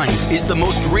Nature Blinds is the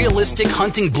most realistic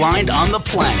hunting blind on the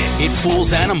planet. It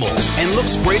fools animals and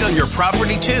looks great on your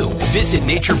property too. Visit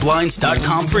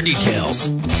natureblinds.com for details.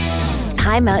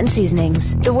 High Mountain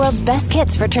Seasonings, the world's best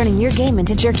kits for turning your game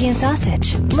into jerky and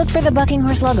sausage. Look for the Bucking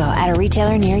Horse logo at a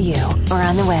retailer near you or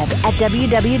on the web at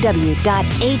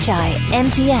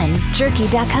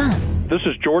www.himtnjerky.com. This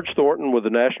is George Thornton with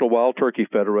the National Wild Turkey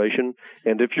Federation,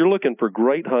 and if you're looking for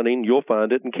great hunting, you'll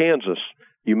find it in Kansas.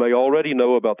 You may already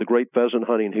know about the great pheasant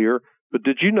hunting here, but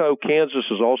did you know Kansas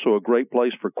is also a great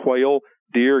place for quail,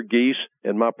 deer, geese,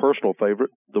 and my personal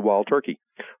favorite, the wild turkey.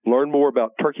 Learn more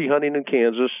about turkey hunting in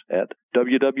Kansas at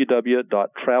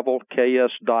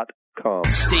www.travelks.com.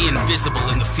 Stay invisible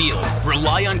in the field.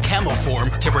 Rely on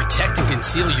Camoform to protect and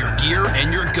conceal your gear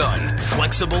and your gun.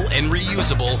 Flexible and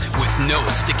reusable with no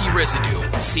sticky residue.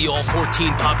 See all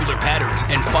 14 popular patterns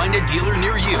and find a dealer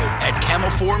near you at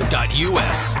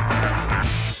camoform.us.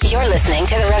 You're listening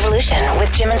to The Revolution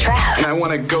with Jim and Trav. And I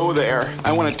want to go there.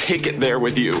 I want to take it there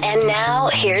with you. And now,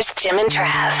 here's Jim and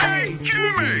Trav. Hey,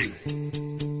 Jimmy!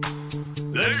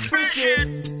 Let's fish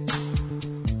it!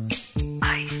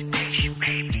 Ice fish,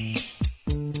 baby.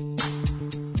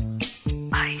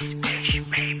 Ice fish,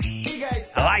 baby.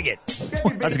 I like it.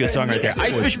 That's a good song right there.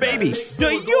 Ice Fish Baby.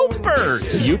 The Yoopers.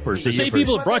 The Yoopers. The same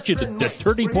people that brought you the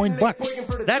 30-point buck.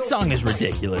 That song is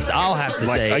ridiculous. I'll have to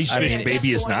say. Ice Fish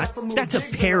Baby is not? That's a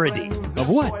parody. Of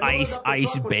what? Ice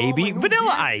Baby.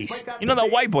 Vanilla Ice. You know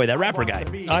that white boy, that rapper guy.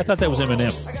 I thought that was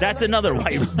Eminem. That's another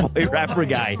white boy rapper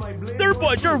guy. They're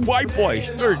white boys.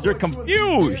 They're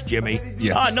confused, Jimmy.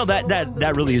 Yeah. No,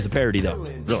 that really is a parody, though.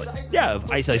 Really? Yeah,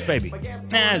 of Ice Baby. It's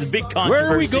a big controversy.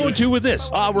 Where are we going to with this?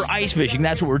 We're ice fishing.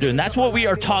 That's what we're doing. That's what we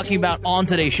are talking about on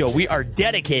today's show. We are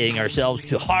dedicating ourselves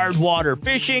to hard water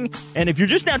fishing. And if you're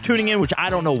just now tuning in, which I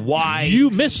don't know why. You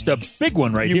missed a big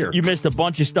one here. You missed a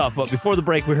bunch of stuff. But before the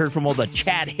break, we heard from old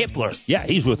Chad Hippler. Yeah,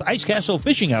 he's with Ice Castle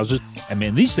Fishing Houses. I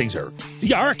mean, these things are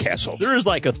our castle. There is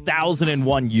like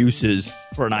 1,001 uses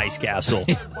for an ice castle.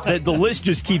 the list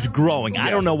just keeps growing. Yeah. I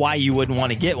don't know why you wouldn't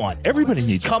want to get one. Everybody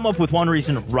needs Come up with one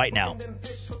reason right now.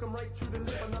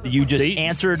 You just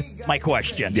answered my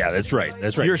question. Yeah, that's right.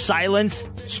 That's right. Your silence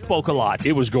spoke a lot.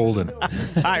 It was golden. All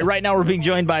right, right now we're being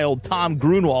joined by old Tom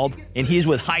Grunwald, and he's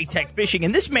with High Tech Fishing.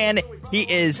 And this man, he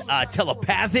is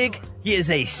telepathic. He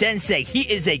is a sensei.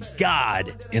 He is a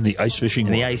god in the ice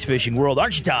fishing world.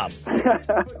 Aren't you, Tom?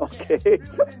 Okay.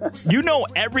 You know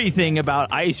everything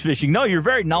about ice fishing. No, you're a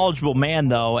very knowledgeable man,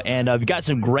 though, and you've got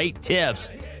some great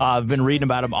tips. I've been reading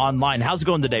about them online. How's it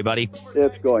going today, buddy?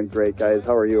 It's going great, guys.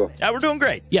 How are you? Yeah, we're doing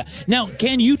great. Yeah. Now,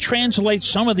 can you translate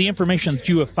some of the information that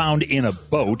you have found in a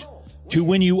boat to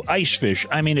when you ice fish?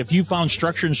 I mean, if you found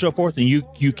structure and so forth and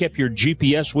you kept your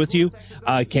GPS with you,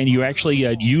 can you actually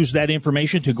use that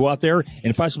information to go out there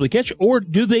and possibly catch? Or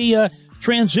do they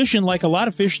transition like a lot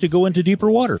of fish to go into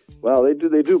deeper water? Well, they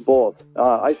do both.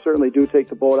 I certainly do take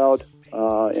the boat out,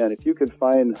 and if you can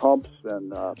find humps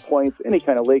and points, any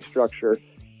kind of lake structure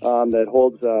that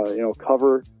holds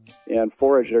cover and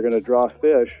forage that are going to draw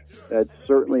fish, that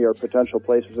certainly are potential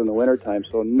places in the wintertime.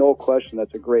 So no question,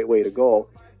 that's a great way to go.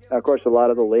 Now, of course, a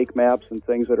lot of the lake maps and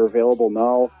things that are available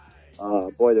now,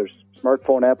 there's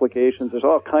smartphone applications. There's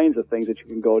all kinds of things that you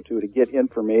can go to get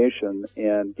information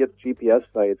and get GPS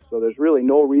sites. So there's really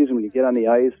no reason when you get on the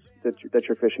ice that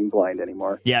you're fishing blind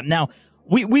anymore. Yeah. Now,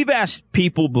 we've asked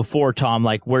people before, Tom,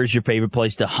 like, where's your favorite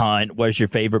place to hunt? Where's your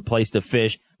favorite place to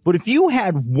fish? But if you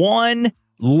had one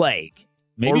lake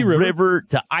maybe or river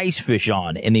to ice fish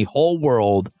on in the whole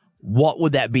world, what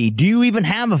would that be? Do you even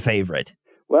have a favorite?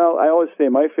 Well, I always say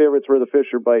my favorite's where the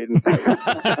fish are biting.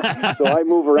 So I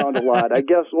move around a lot. I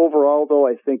guess overall, though,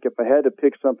 I think if I had to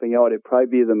pick something out, it'd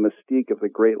probably be the mystique of the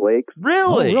Great Lakes.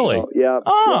 Really? Oh, really? Yeah.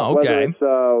 Oh, okay. Whether it's,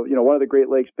 one of the Great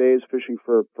Lakes bays fishing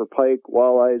for pike,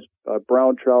 walleyes,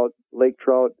 brown trout, lake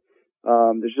trout.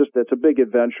 It's a big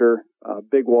adventure,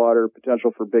 big water,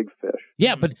 potential for big fish.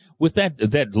 Yeah, but with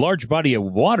that large body of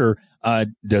water,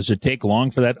 does it take long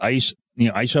for that ice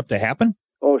up to happen?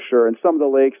 Oh, sure. And some of the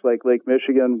lakes, like Lake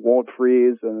Michigan, won't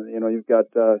freeze, and you've got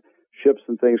ships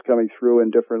and things coming through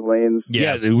in different lanes.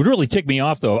 Yeah, it would really tick me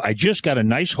off, though. I just got a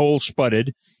nice hole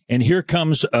spudded, and here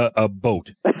comes a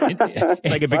boat.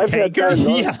 Like a big tanker?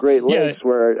 I've had Great Lakes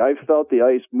where I felt the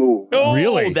ice move. Oh,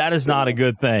 really? That is not a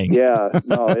good thing. Yeah,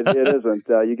 no, it isn't.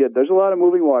 There's a lot of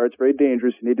moving water. It's very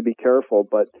dangerous. You need to be careful,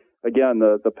 but again,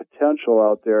 the potential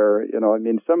out there,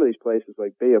 some of these places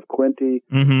like Bay of Quinte,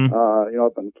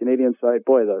 up on the Canadian side,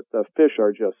 boy, the fish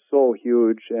are just so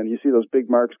huge, and you see those big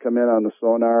marks come in on the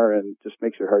sonar and just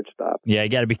makes your heart stop. Yeah, you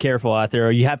got to be careful out there,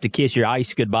 or you have to kiss your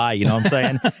ice goodbye, you know what I'm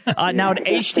saying? Now, at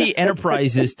HT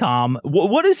Enterprises, Tom,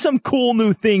 what is some cool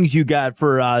new things you got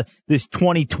for this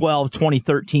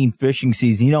 2012-2013 fishing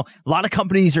season? A lot of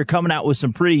companies are coming out with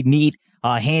some pretty neat,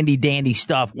 handy-dandy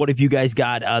stuff. What have you guys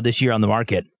got this year on the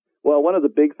market? Well, one of the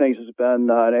big things has been,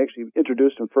 and I actually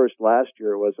introduced them first last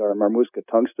year, was our Marmuska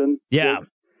tungsten. Yeah.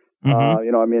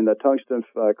 The tungsten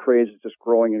craze is just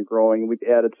growing and growing. We've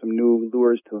added some new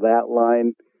lures to that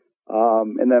line.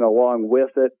 And then along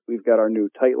with it, we've got our new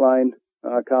tight line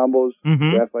combos,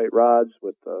 graphite rods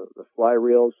with the fly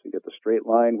reels. You get the straight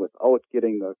line without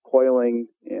getting the coiling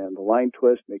and the line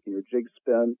twist, making your jig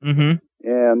spin.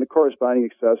 And the corresponding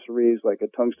accessories like a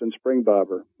tungsten spring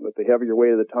bobber. With the heavier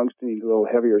weight of the tungsten, you need a little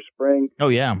heavier spring. Oh,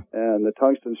 yeah. And the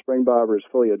tungsten spring bobber is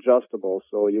fully adjustable,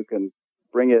 so you can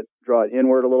bring it, draw it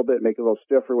inward a little bit, make it a little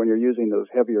stiffer when you're using those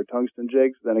heavier tungsten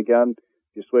jigs. Then again,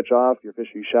 if you switch off, you're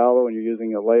fishing shallow and you're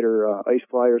using a lighter ice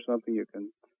fly or something, you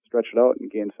can stretch it out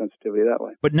and gain sensitivity that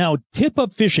way. But now,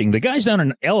 tip-up fishing, the guys down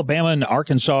in Alabama and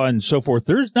Arkansas and so forth,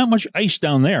 there's not much ice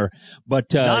down there.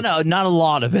 But not a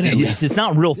lot of it, at least. It's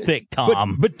not real thick,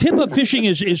 Tom. But tip-up fishing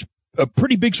is a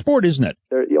pretty big sport, isn't it?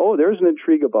 There's an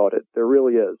intrigue about it. There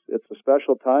really is. It's a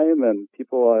special time, and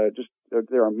people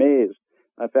they're amazed.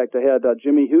 In fact, I had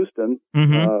Jimmy Houston,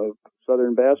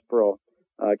 Southern Bass Pro,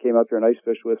 came up here and ice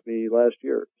fished with me last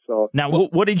year. So now,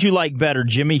 what did you like better,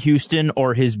 Jimmy Houston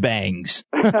or his bangs?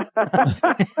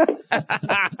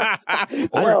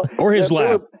 or his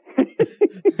laugh?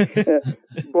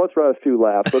 Both brought a few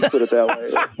laughs. Let's put it that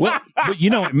way. Well,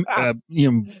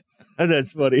 but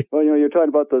that's funny. Well, you're talking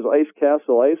about those ice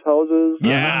castle ice houses.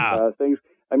 Things.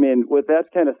 I mean, with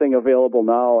that kind of thing available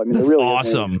now, that's there really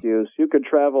awesome. isn't an excuse. You could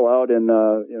travel out in,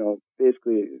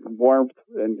 basically warmth,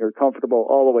 and you're comfortable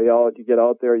all the way out. You get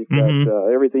out there, you've got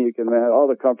everything you can, all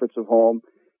the comforts of home.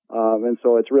 And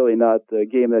so it's really not the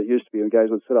game that it used to be when guys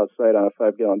would sit outside on a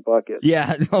 5-gallon bucket.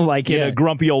 Yeah, like in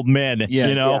grumpy old men,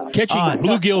 Catching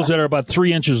bluegills that are about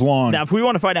 3 inches long. Now, if we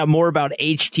want to find out more about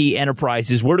HT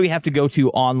Enterprises, where do we have to go to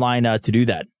online to do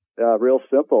that? Real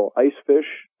simple,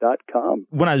 icefish.com.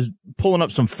 When I was pulling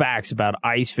up some facts about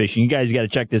ice fishing, you guys got to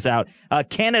check this out.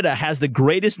 Canada has the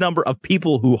greatest number of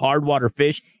people who hardwater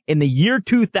fish. In the year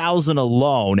 2000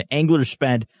 alone, anglers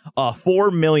spent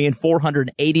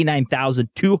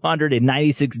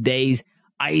 4,489,296 days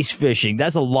ice fishing.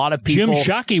 That's a lot of people. Jim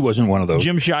Shockey wasn't one of those.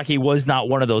 Jim Shockey was not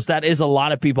one of those. That is a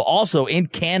lot of people. Also, in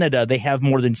Canada, they have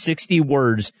more than 60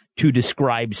 words to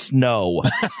describe snow.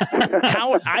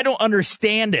 I don't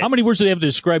understand it. How many words do they have to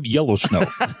describe yellow snow?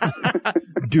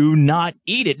 Do not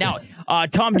eat it. Now,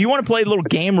 Tom, do you want to play a little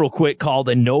game real quick called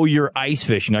Know Your Ice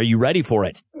Fishing? Are you ready for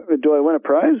it? Do I win a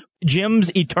prize?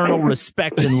 Jim's eternal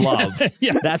respect and love.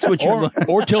 That's what you're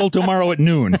or till tomorrow at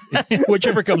noon,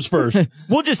 whichever comes first.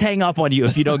 We'll just hang up on you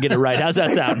if you don't get it right. How's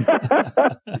that sound?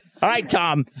 All right,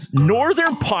 Tom.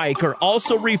 Northern pike are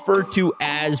also referred to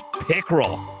as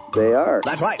pickerel. They are.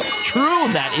 That's right.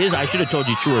 True, that is. I should have told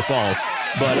you true or false.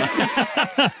 But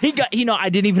I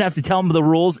didn't even have to tell him the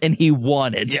rules, and he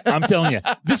won it. Yeah, I'm telling you,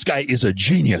 this guy is a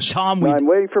genius. Tom, I'm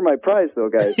waiting for my prize, though,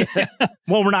 guys.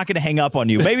 Well, we're not going to hang up on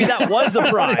you. Maybe that was a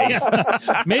prize.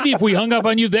 Maybe if we hung up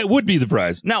on you, that would be the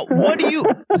prize. Now,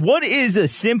 what is a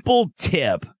simple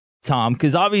tip, Tom?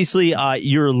 Because obviously,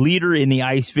 you're a leader in the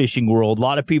ice fishing world. A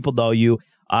lot of people know you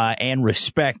and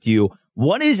respect you.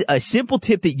 What is a simple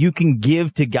tip that you can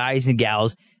give to guys and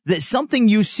gals that's something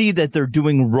you see that they're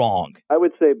doing wrong? I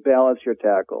would say balance your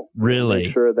tackle. Really?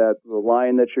 Make sure that the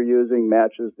line that you're using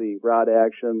matches the rod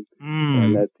action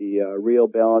and that the reel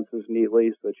balances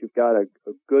neatly so that you've got a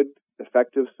good,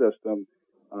 effective system.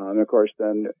 And, of course,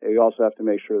 then you also have to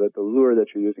make sure that the lure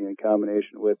that you're using in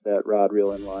combination with that rod,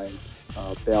 reel, and line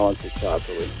balances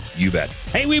properly. You bet.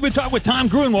 Hey, we've been talking with Tom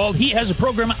Grunwald. He has a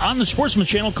program on the Sportsman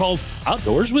Channel called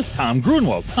Outdoors with Tom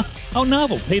Grunwald. How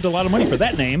novel. Paid a lot of money for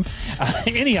that name.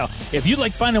 Anyhow, if you'd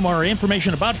like to find out more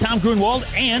information about Tom Grunwald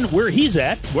and where he's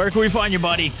at, where can we find you,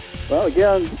 buddy? Well,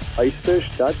 again,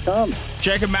 icefish.com.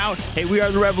 Check them out. Hey, we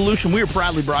are The Revolution. We are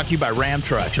proudly brought to you by Ram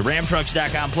Trucks. At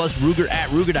ramtrucks.com plus Ruger at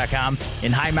Ruger.com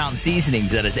and High Mountain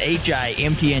Seasonings. That is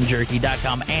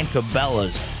HIMTNjerky.com and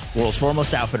Cabela's, world's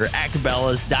foremost outfitter at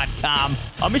Cabela's.com.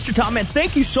 Mr. Tom, man,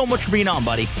 thank you so much for being on,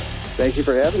 buddy. Thank you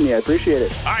for having me. I appreciate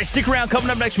it. All right, stick around. Coming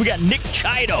up next, we got Nick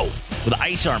Chido with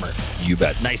Ice Armor. You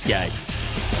bet. Nice guy.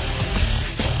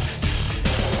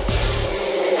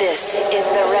 This is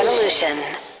The Revolution.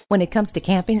 When it comes to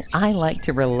camping, I like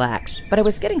to relax, but I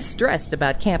was getting stressed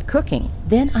about camp cooking.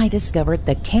 Then I discovered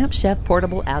the Camp Chef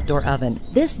Portable Outdoor Oven.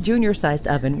 This junior-sized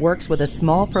oven works with a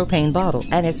small propane bottle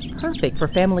and is perfect for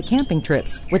family camping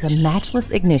trips. With a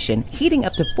matchless ignition, heating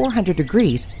up to 400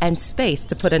 degrees, and space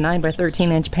to put a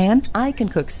 9x13-inch pan, I can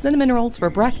cook cinnamon rolls for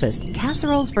breakfast,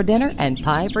 casseroles for dinner, and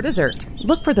pie for dessert.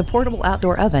 Look for the Portable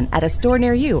Outdoor Oven at a store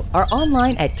near you or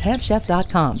online at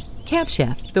campchef.com. Camp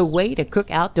Chef, the way to cook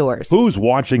outdoors. Who's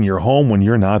watching your home when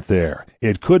you're not there?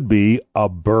 It could be a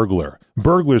burglar.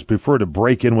 Burglars prefer to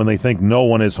break in when they think no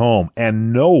one is home,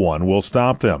 and no one will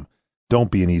stop them. Don't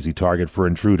be an easy target for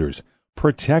intruders.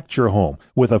 Protect your home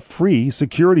with a free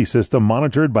security system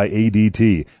monitored by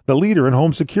ADT, the leader in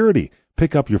home security.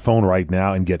 Pick up your phone right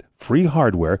now and get free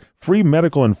hardware, free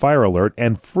medical and fire alert,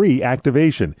 and free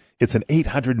activation. It's an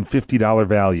 $850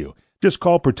 value. Just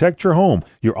call Protect Your Home,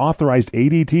 your authorized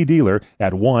ADT dealer,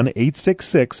 at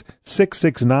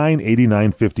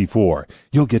 1-866-669-8954.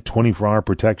 You'll get 24-hour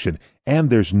protection, and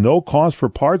there's no cost for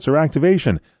parts or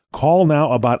activation. Call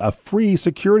now about a free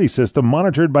security system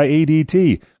monitored by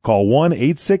ADT. Call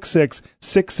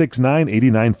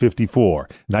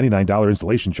 1-866-669-8954. $99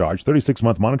 installation charge,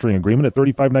 36-month monitoring agreement at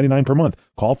 $35.99 per month.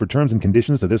 Call for terms and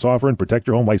conditions to this offer and protect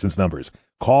your home license numbers.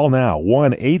 Call now,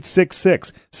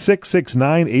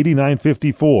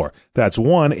 1-866-669-8954. That's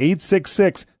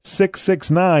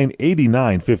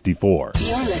 1-866-669-8954.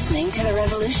 You're listening to The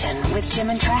Revolution with Jim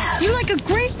and Trav. You're like a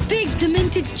great big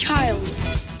demented child.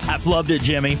 I've loved it,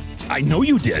 Jimmy. I know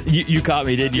you did. You caught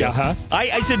me, didn't you? Uh-huh.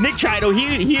 I said Nick Chido,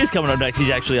 he is coming up next. He's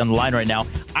actually on the line right now.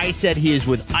 I said he is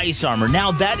with Ice Armor.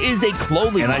 Now, that is a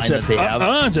clothing line that they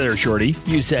have. There, Shorty.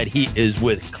 You said he is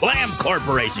with Clam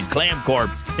Corporation, Clam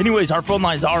Corp. Anyways, our phone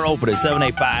lines are open at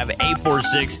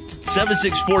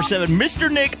 785-846-7647.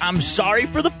 Mr. Nick, I'm sorry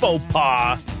for the faux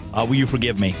pas. Will you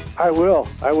forgive me? I will.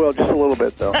 Just a little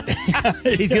bit, though.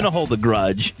 He's going to hold a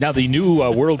grudge. Now, the new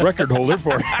world record holder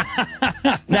for...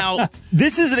 Now,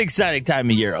 this is an exciting time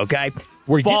of year, okay?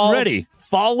 We're getting ready.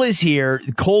 Fall is here.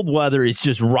 Cold weather is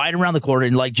just right around the corner.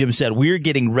 And like Jim said, we're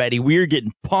getting ready. We're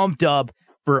getting pumped up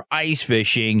for ice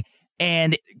fishing.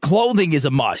 And clothing is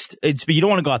a must. You don't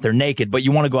want to go out there naked, but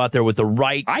you want to go out there with the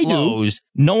right clothes.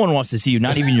 No one wants to see you.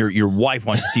 Not even your wife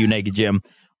wants to see you naked, Jim.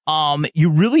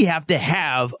 You really have to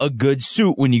have a good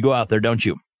suit when you go out there, don't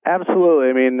you? Absolutely.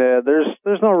 I mean,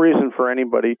 there's no reason for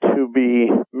anybody to be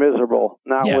miserable,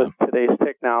 not with today's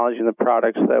technology and the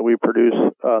products that we produce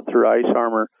through Ice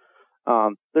Armor.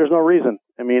 There's no reason.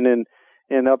 I mean,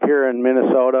 in up here in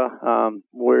Minnesota,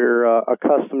 we're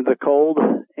accustomed to cold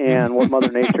and what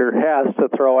Mother Nature has to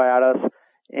throw at us.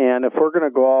 And if we're going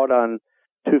to go out on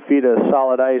 2 feet of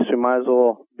solid ice, we might as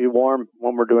well be warm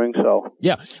when we're doing so.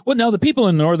 Yeah. Well, now the people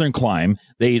in northern clime,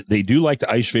 they do like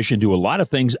to ice fish and do a lot of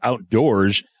things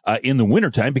outdoors in the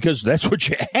wintertime because that's what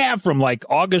you have from like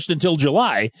August until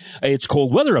July. It's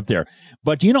cold weather up there.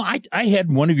 But, you know, I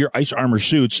had one of your Ice Armor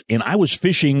suits, and I was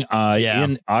fishing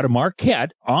out of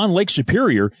Marquette on Lake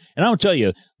Superior, and I'll tell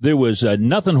you, there was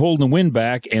nothing holding the wind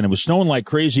back, and it was snowing like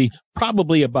crazy,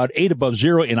 probably about 8 above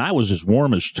zero, and I was as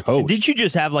warm as toast. Did you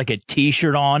just have like a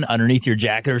T-shirt on underneath your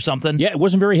jacket or something? Yeah, it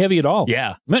wasn't very heavy at all.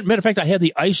 Yeah. Matter of fact, I had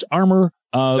the Ice Armor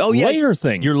layer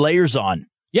thing. Your layers on.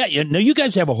 Yeah, now you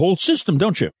guys have a whole system,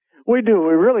 don't you? We do.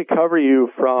 We really cover you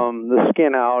from the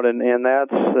skin out, and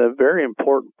that's a very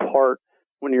important part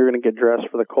when you're going to get dressed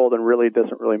for the cold, and really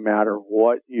doesn't really matter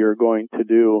what you're going to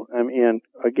do. I mean,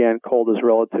 again, cold is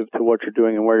relative to what you're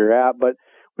doing and where you're at, but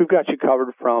we've got you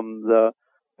covered from the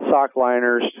sock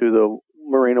liners to the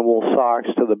merino wool socks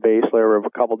to the base layer of a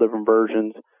couple different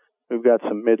versions. We've got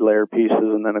some mid-layer pieces,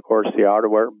 and then, of course, the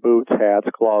outerwear, boots, hats,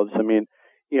 gloves. I mean,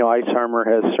 you know, Ice Armor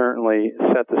has certainly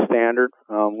set the standard.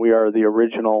 We are the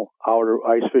original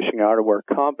ice fishing outerwear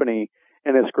company,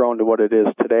 and it's grown to what it is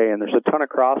today. And there's a ton of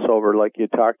crossover, like you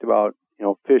talked about, you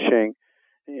know, fishing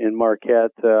in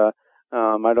Marquette. I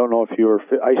don't know if you were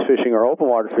ice fishing or open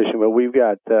water fishing, but we've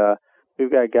got guys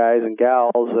and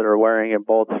gals that are wearing it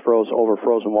both over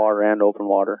frozen water and open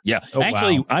water. Yeah,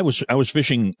 actually, wow. I was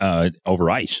fishing over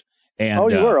ice.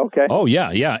 And, you were? Okay. Oh,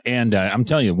 yeah. And I'm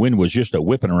telling you, wind was just a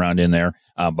whipping around in there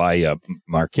by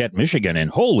Marquette, Michigan.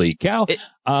 And holy cow,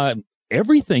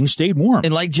 everything stayed warm.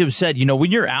 And like Jim said, you know,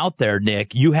 when you're out there,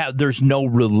 Nick, there's no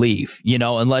relief, you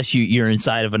know, unless you're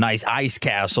inside of a nice ice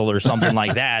castle or something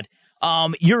like that.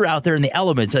 You're out there in the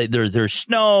elements. There's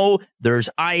snow,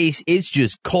 there's ice. It's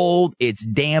just cold. It's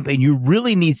damp, and you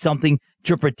really need something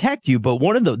to protect you. But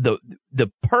one of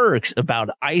the perks about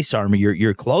Ice Armor,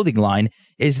 your clothing line,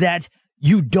 is that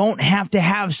you don't have to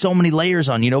have so many layers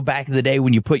on. You know, back in the day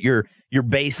when you put your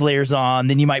base layers on,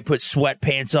 then you might put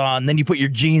sweatpants on, then you put your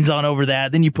jeans on over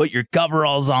that, then you put your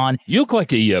coveralls on. You look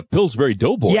like a Pillsbury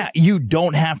Doughboy. Yeah, you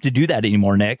don't have to do that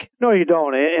anymore, Nick. No, you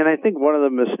don't. And I think one of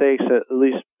the mistakes, at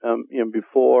least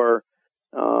before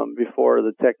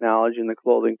the technology and the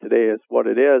clothing today is what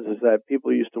it is that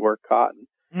people used to wear cotton.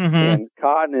 Mm-hmm. And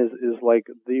cotton is like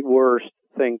the worst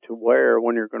thing to wear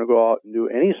when you're going to go out and do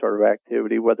any sort of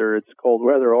activity, whether it's cold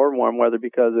weather or warm weather,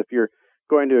 because if you're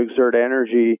going to exert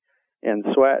energy and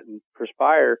sweat and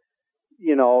perspire,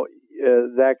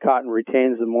 that cotton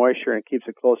retains the moisture and keeps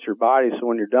it close to your body. So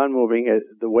when you're done moving,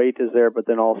 the weight is there, but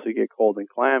then also you get cold and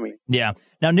clammy. Yeah.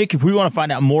 Now, Nick, if we want to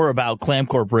find out more about Clam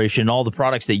Corporation, all the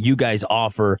products that you guys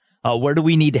offer, where do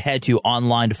we need to head to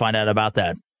online to find out about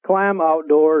that?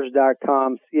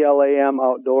 clamoutdoors.com, CLAM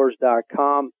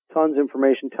outdoors.com. Tons of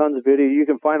information, tons of video. You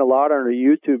can find a lot on our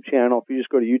YouTube channel. If you just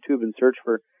go to YouTube and search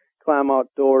for Clam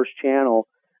Outdoors channel,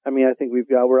 I mean, I think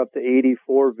we're up to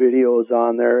 84 videos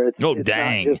on there. It's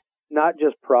dang. Not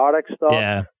just product stuff.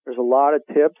 Yeah. There's a lot of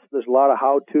tips. There's a lot of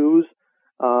how-tos.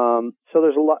 So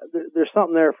there's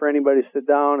something there for anybody to sit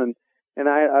down and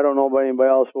I don't know about anybody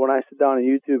else, but when I sit down on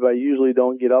YouTube, I usually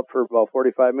don't get up for about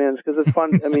 45 minutes because it's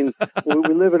fun. I mean,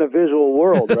 we live in a visual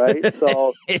world, right?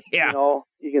 So,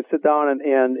 you can sit down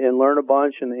and learn a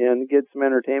bunch and get some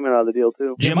entertainment out of the deal,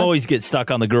 too. Jim always gets stuck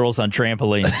on the girls on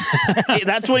trampolines.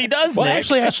 That's what he does, Well, Nick.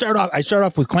 actually, I start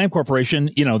off with Clam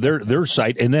Corporation, their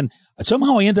site, and then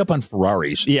somehow I end up on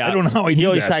Ferraris. Yeah. I don't know how he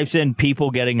always that. types in people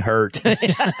getting hurt. Right,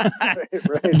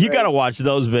 You got to watch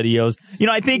those videos.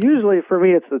 I think usually for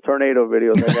me it's the tornado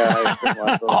videos. I've been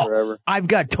watching those forever. I've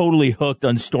got totally hooked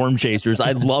on Storm Chasers.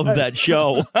 I love that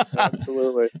show.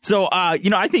 Absolutely. So,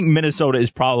 I think Minnesota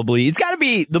is it's got to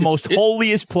be the most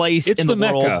holiest place in the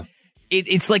world. Mecca.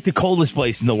 It's like the coldest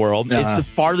place in the world. It's the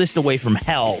farthest away from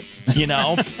hell.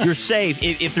 You're safe.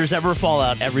 If there's ever a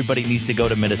fallout, everybody needs to go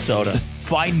to Minnesota.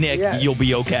 Find Nick. Yeah. You'll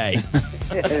be okay.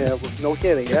 Yeah, no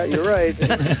kidding. Yeah, you're right.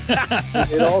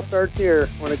 It all starts here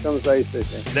when it comes to ice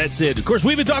fishing. That's it. Of course,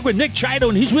 we've been talking with Nick Chido,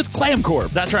 and he's with Clam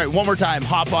Corp. That's right. One more time,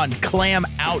 hop on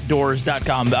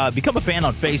clamoutdoors.com. Become a fan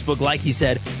on Facebook. Like he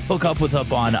said, hook up with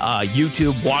on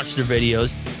YouTube. Watch their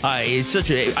videos.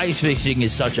 Ice fishing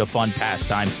is such a fun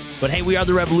pastime. But hey, we are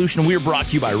The Revolution, and we are brought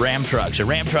to you by Ram Trucks at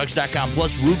ramtrucks.com,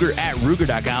 plus Ruger at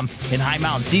Ruger.com, and High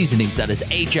Mountain Seasonings, that is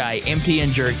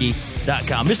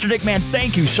HIMTNJerky.com. Mr. Dick, man,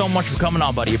 thank you so much for coming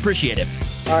on, buddy. Appreciate it.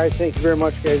 All right, thank you very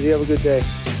much, guys. You have a good day.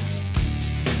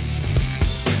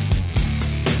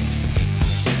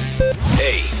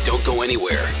 Hey, don't go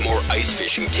anywhere. More ice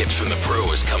fishing tips from the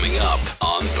pros coming up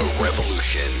on The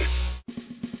Revolution.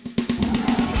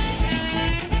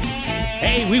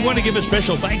 Hey, we want to give a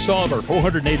special thanks to all of our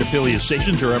 408 affiliate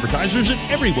stations, our advertisers, and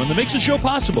everyone that makes the show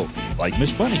possible. Like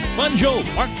Miss Bunny, Fun Joe,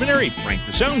 Mark Paneri, Frank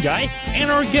the Sound Guy,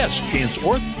 and our guests, Chance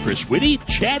Orth, Chris Whitty,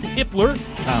 Chad Hippler,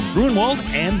 Tom Grunwald,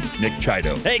 and Nick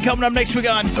Chido. Hey, coming up next week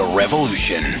on The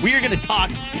Revolution, we are going to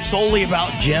talk solely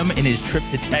about Jim and his trip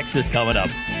to Texas coming up.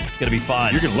 It's going to be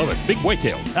fun. You're going to love it. Big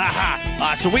whitetail.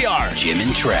 So we are Jim and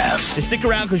Trav. And stick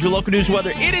around because your local news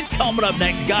weather, it is coming up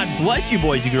next. God bless you,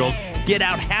 boys and girls. Get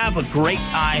out, have a great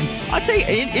time. I'll tell you,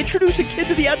 introduce a kid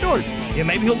to the outdoors. Yeah,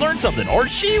 maybe he'll learn something, or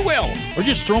she will. Or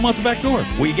just throw him out the back door.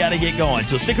 We got to get going.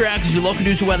 So stick around because your local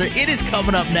news and weather, it is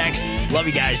coming up next. Love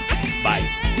you guys. Bye.